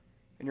style,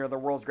 and you're the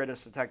world's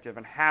greatest detective.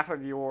 And half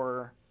of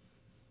your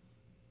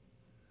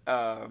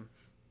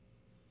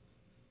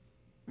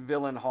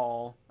villain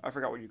hall, I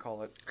forgot what you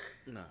call it,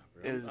 Nah,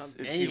 bro. is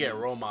And you get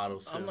role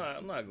models too.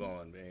 I'm not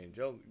going, man.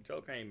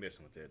 Joker ain't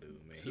messing with that dude,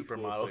 man. He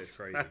Supermodels.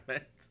 full-fledged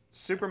crazy.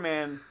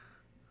 Superman,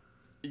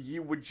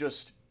 you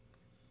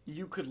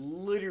could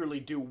literally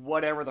do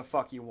whatever the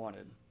fuck you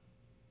wanted.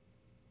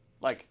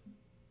 Like,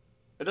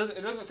 it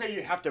doesn't say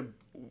you have to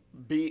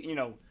be,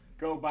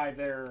 go by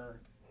their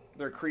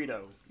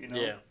credo,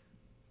 Yeah.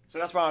 So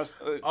that's why I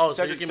was.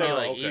 So you can be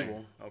like okay.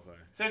 evil. Okay.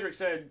 Cedric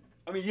said,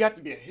 I mean, you have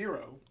to be a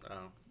hero. Oh.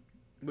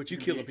 But you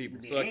You'd killing be- people.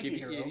 you'd be So like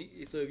anti-hero.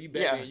 if you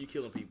Batman, Yeah. you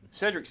killing people.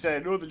 Cedric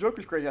said, "Oh, the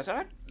Joker's crazy." I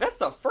said, "That's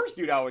the first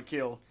dude I would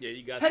kill." Yeah,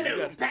 you got. Hello,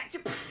 You got Patsy.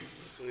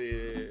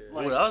 yeah.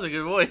 Like- Ooh, that was a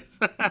good voice.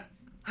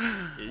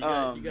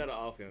 Yeah, you got to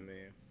off him,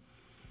 man.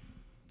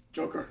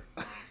 Joker,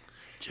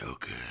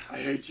 Joker. I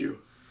hate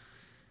you.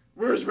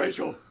 Where's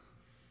Rachel?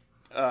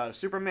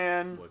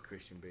 Superman. Boy,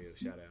 Christian Bale,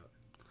 shout out.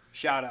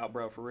 Shout out,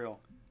 bro, for real.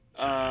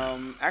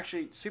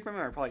 Actually,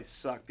 Superman would probably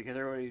suck because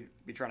everybody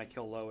be trying to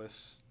kill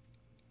Lois.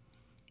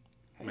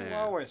 Hey, Man.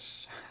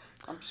 Lois,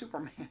 I'm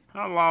Superman.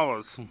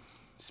 Hello.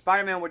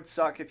 Spider-Man would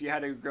suck if you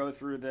had to go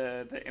through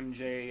the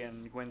MJ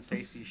and Gwen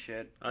Stacy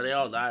shit. Oh, they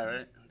all die,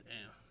 right?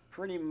 Damn.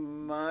 Pretty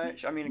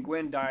much. I mean,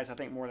 Gwen dies, I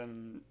think, more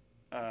than...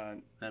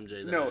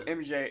 MJ. no,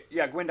 dies. MJ.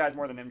 Yeah, Gwen dies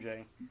more than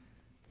MJ.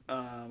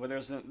 But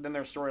there's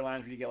storylines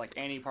where you get, like,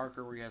 Annie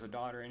Parker where you have a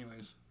daughter,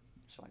 anyways.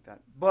 Shit like that.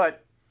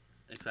 But,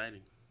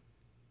 Exciting.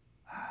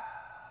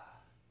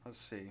 let's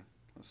see.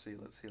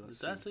 Is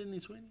that Sydney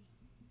Sweeney?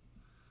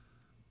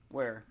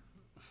 Where?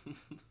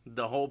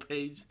 The whole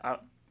page?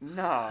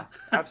 Nah,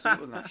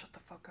 absolutely not. Shut the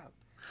fuck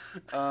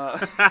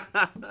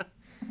up.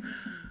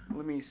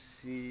 Let me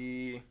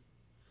see.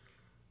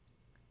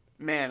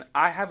 Man,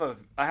 I have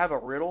a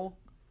riddle,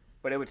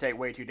 but it would take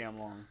way too damn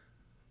long.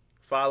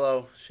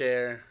 Follow,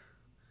 share,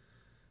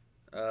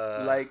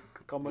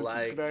 Comment,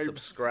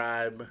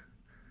 subscribe.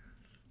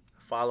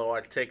 Follow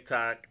our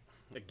TikTok.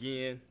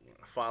 Again,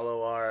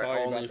 Follow our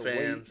Sorry about the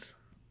OnlyFans.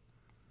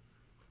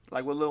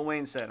 Like what Lil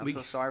Wayne said, I'm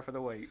so sorry for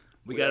the wait.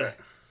 We gotta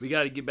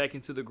get back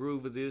into the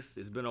groove of this.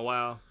 It's been a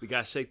while. We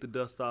gotta shake the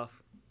dust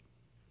off.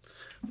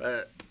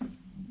 But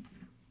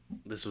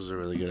this was a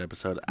really good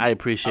episode. I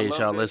appreciate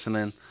y'all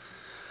listening.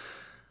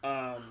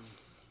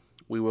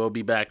 We will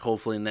be back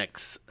hopefully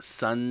next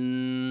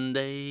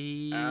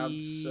Sunday.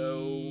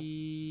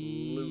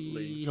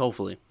 Absolutely.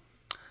 Hopefully.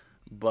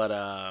 But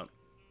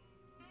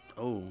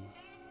y'all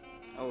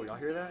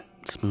hear that?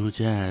 Smooth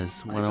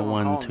Jazz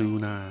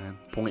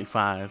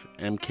 101.29.5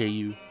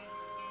 MKU.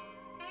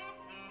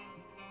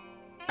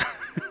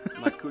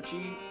 My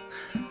coochie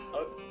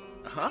up.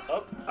 Huh?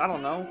 Up? I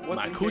don't know.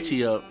 What's My MKU?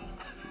 coochie up.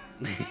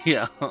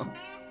 Yeah. I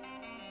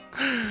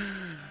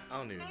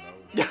don't even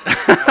know.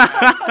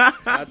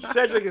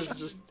 Cedric is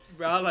just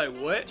Bro, I'm like,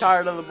 what?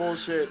 tired of the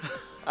bullshit.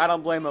 I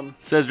don't blame him.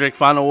 Cedric,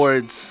 final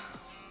words.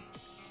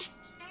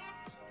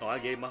 Oh, I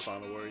gave my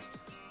final words.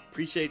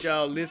 Appreciate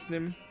y'all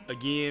listening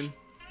again.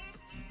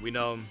 We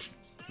know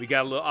we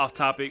got a little off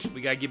topic.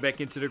 We gotta get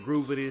back into the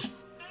groove of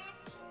this.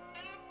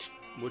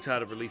 We'll try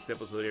to release the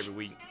episode every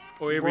week,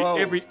 or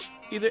either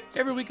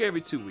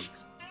every 2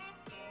 weeks.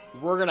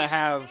 We're gonna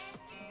have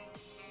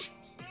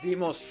the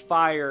most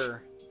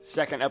fire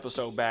second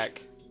episode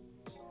back.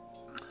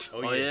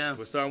 Oh yes. Yeah.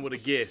 We're starting with a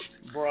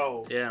guest.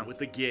 Bro. Yeah. With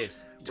the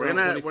guest. We're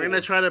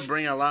gonna try to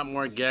bring a lot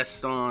more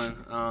guests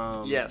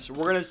on. Yes,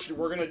 we're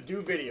gonna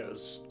do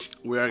videos.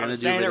 We are gonna do videos. I'm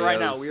saying it right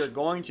now. We are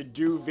going to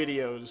do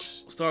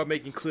videos. Start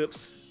making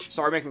clips.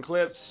 Start making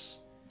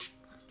clips,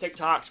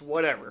 TikToks,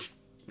 whatever.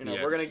 You know,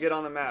 Yes. we're gonna get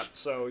on the map.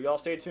 So y'all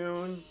stay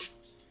tuned.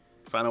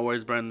 Final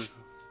words, Brendin.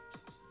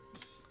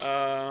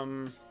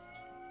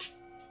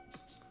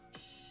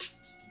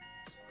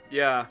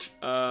 Yeah.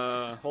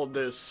 Hold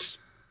this.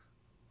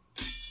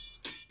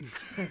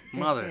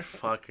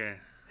 Motherfucker.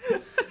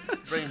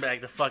 Bring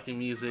back the fucking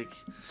music.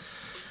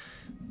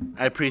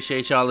 I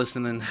appreciate y'all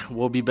listening.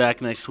 We'll be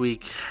back next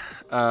week.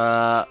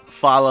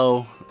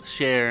 Follow,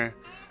 share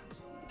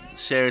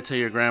it to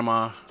your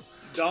grandma.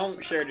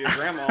 Don't share to your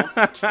grandma.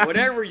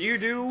 Whatever you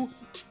do,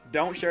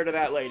 don't share to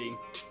that lady.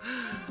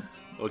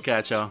 We'll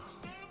catch y'all.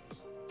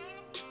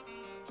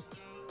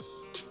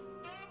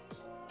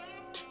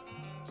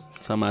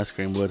 Some ice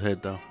cream would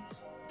hit though.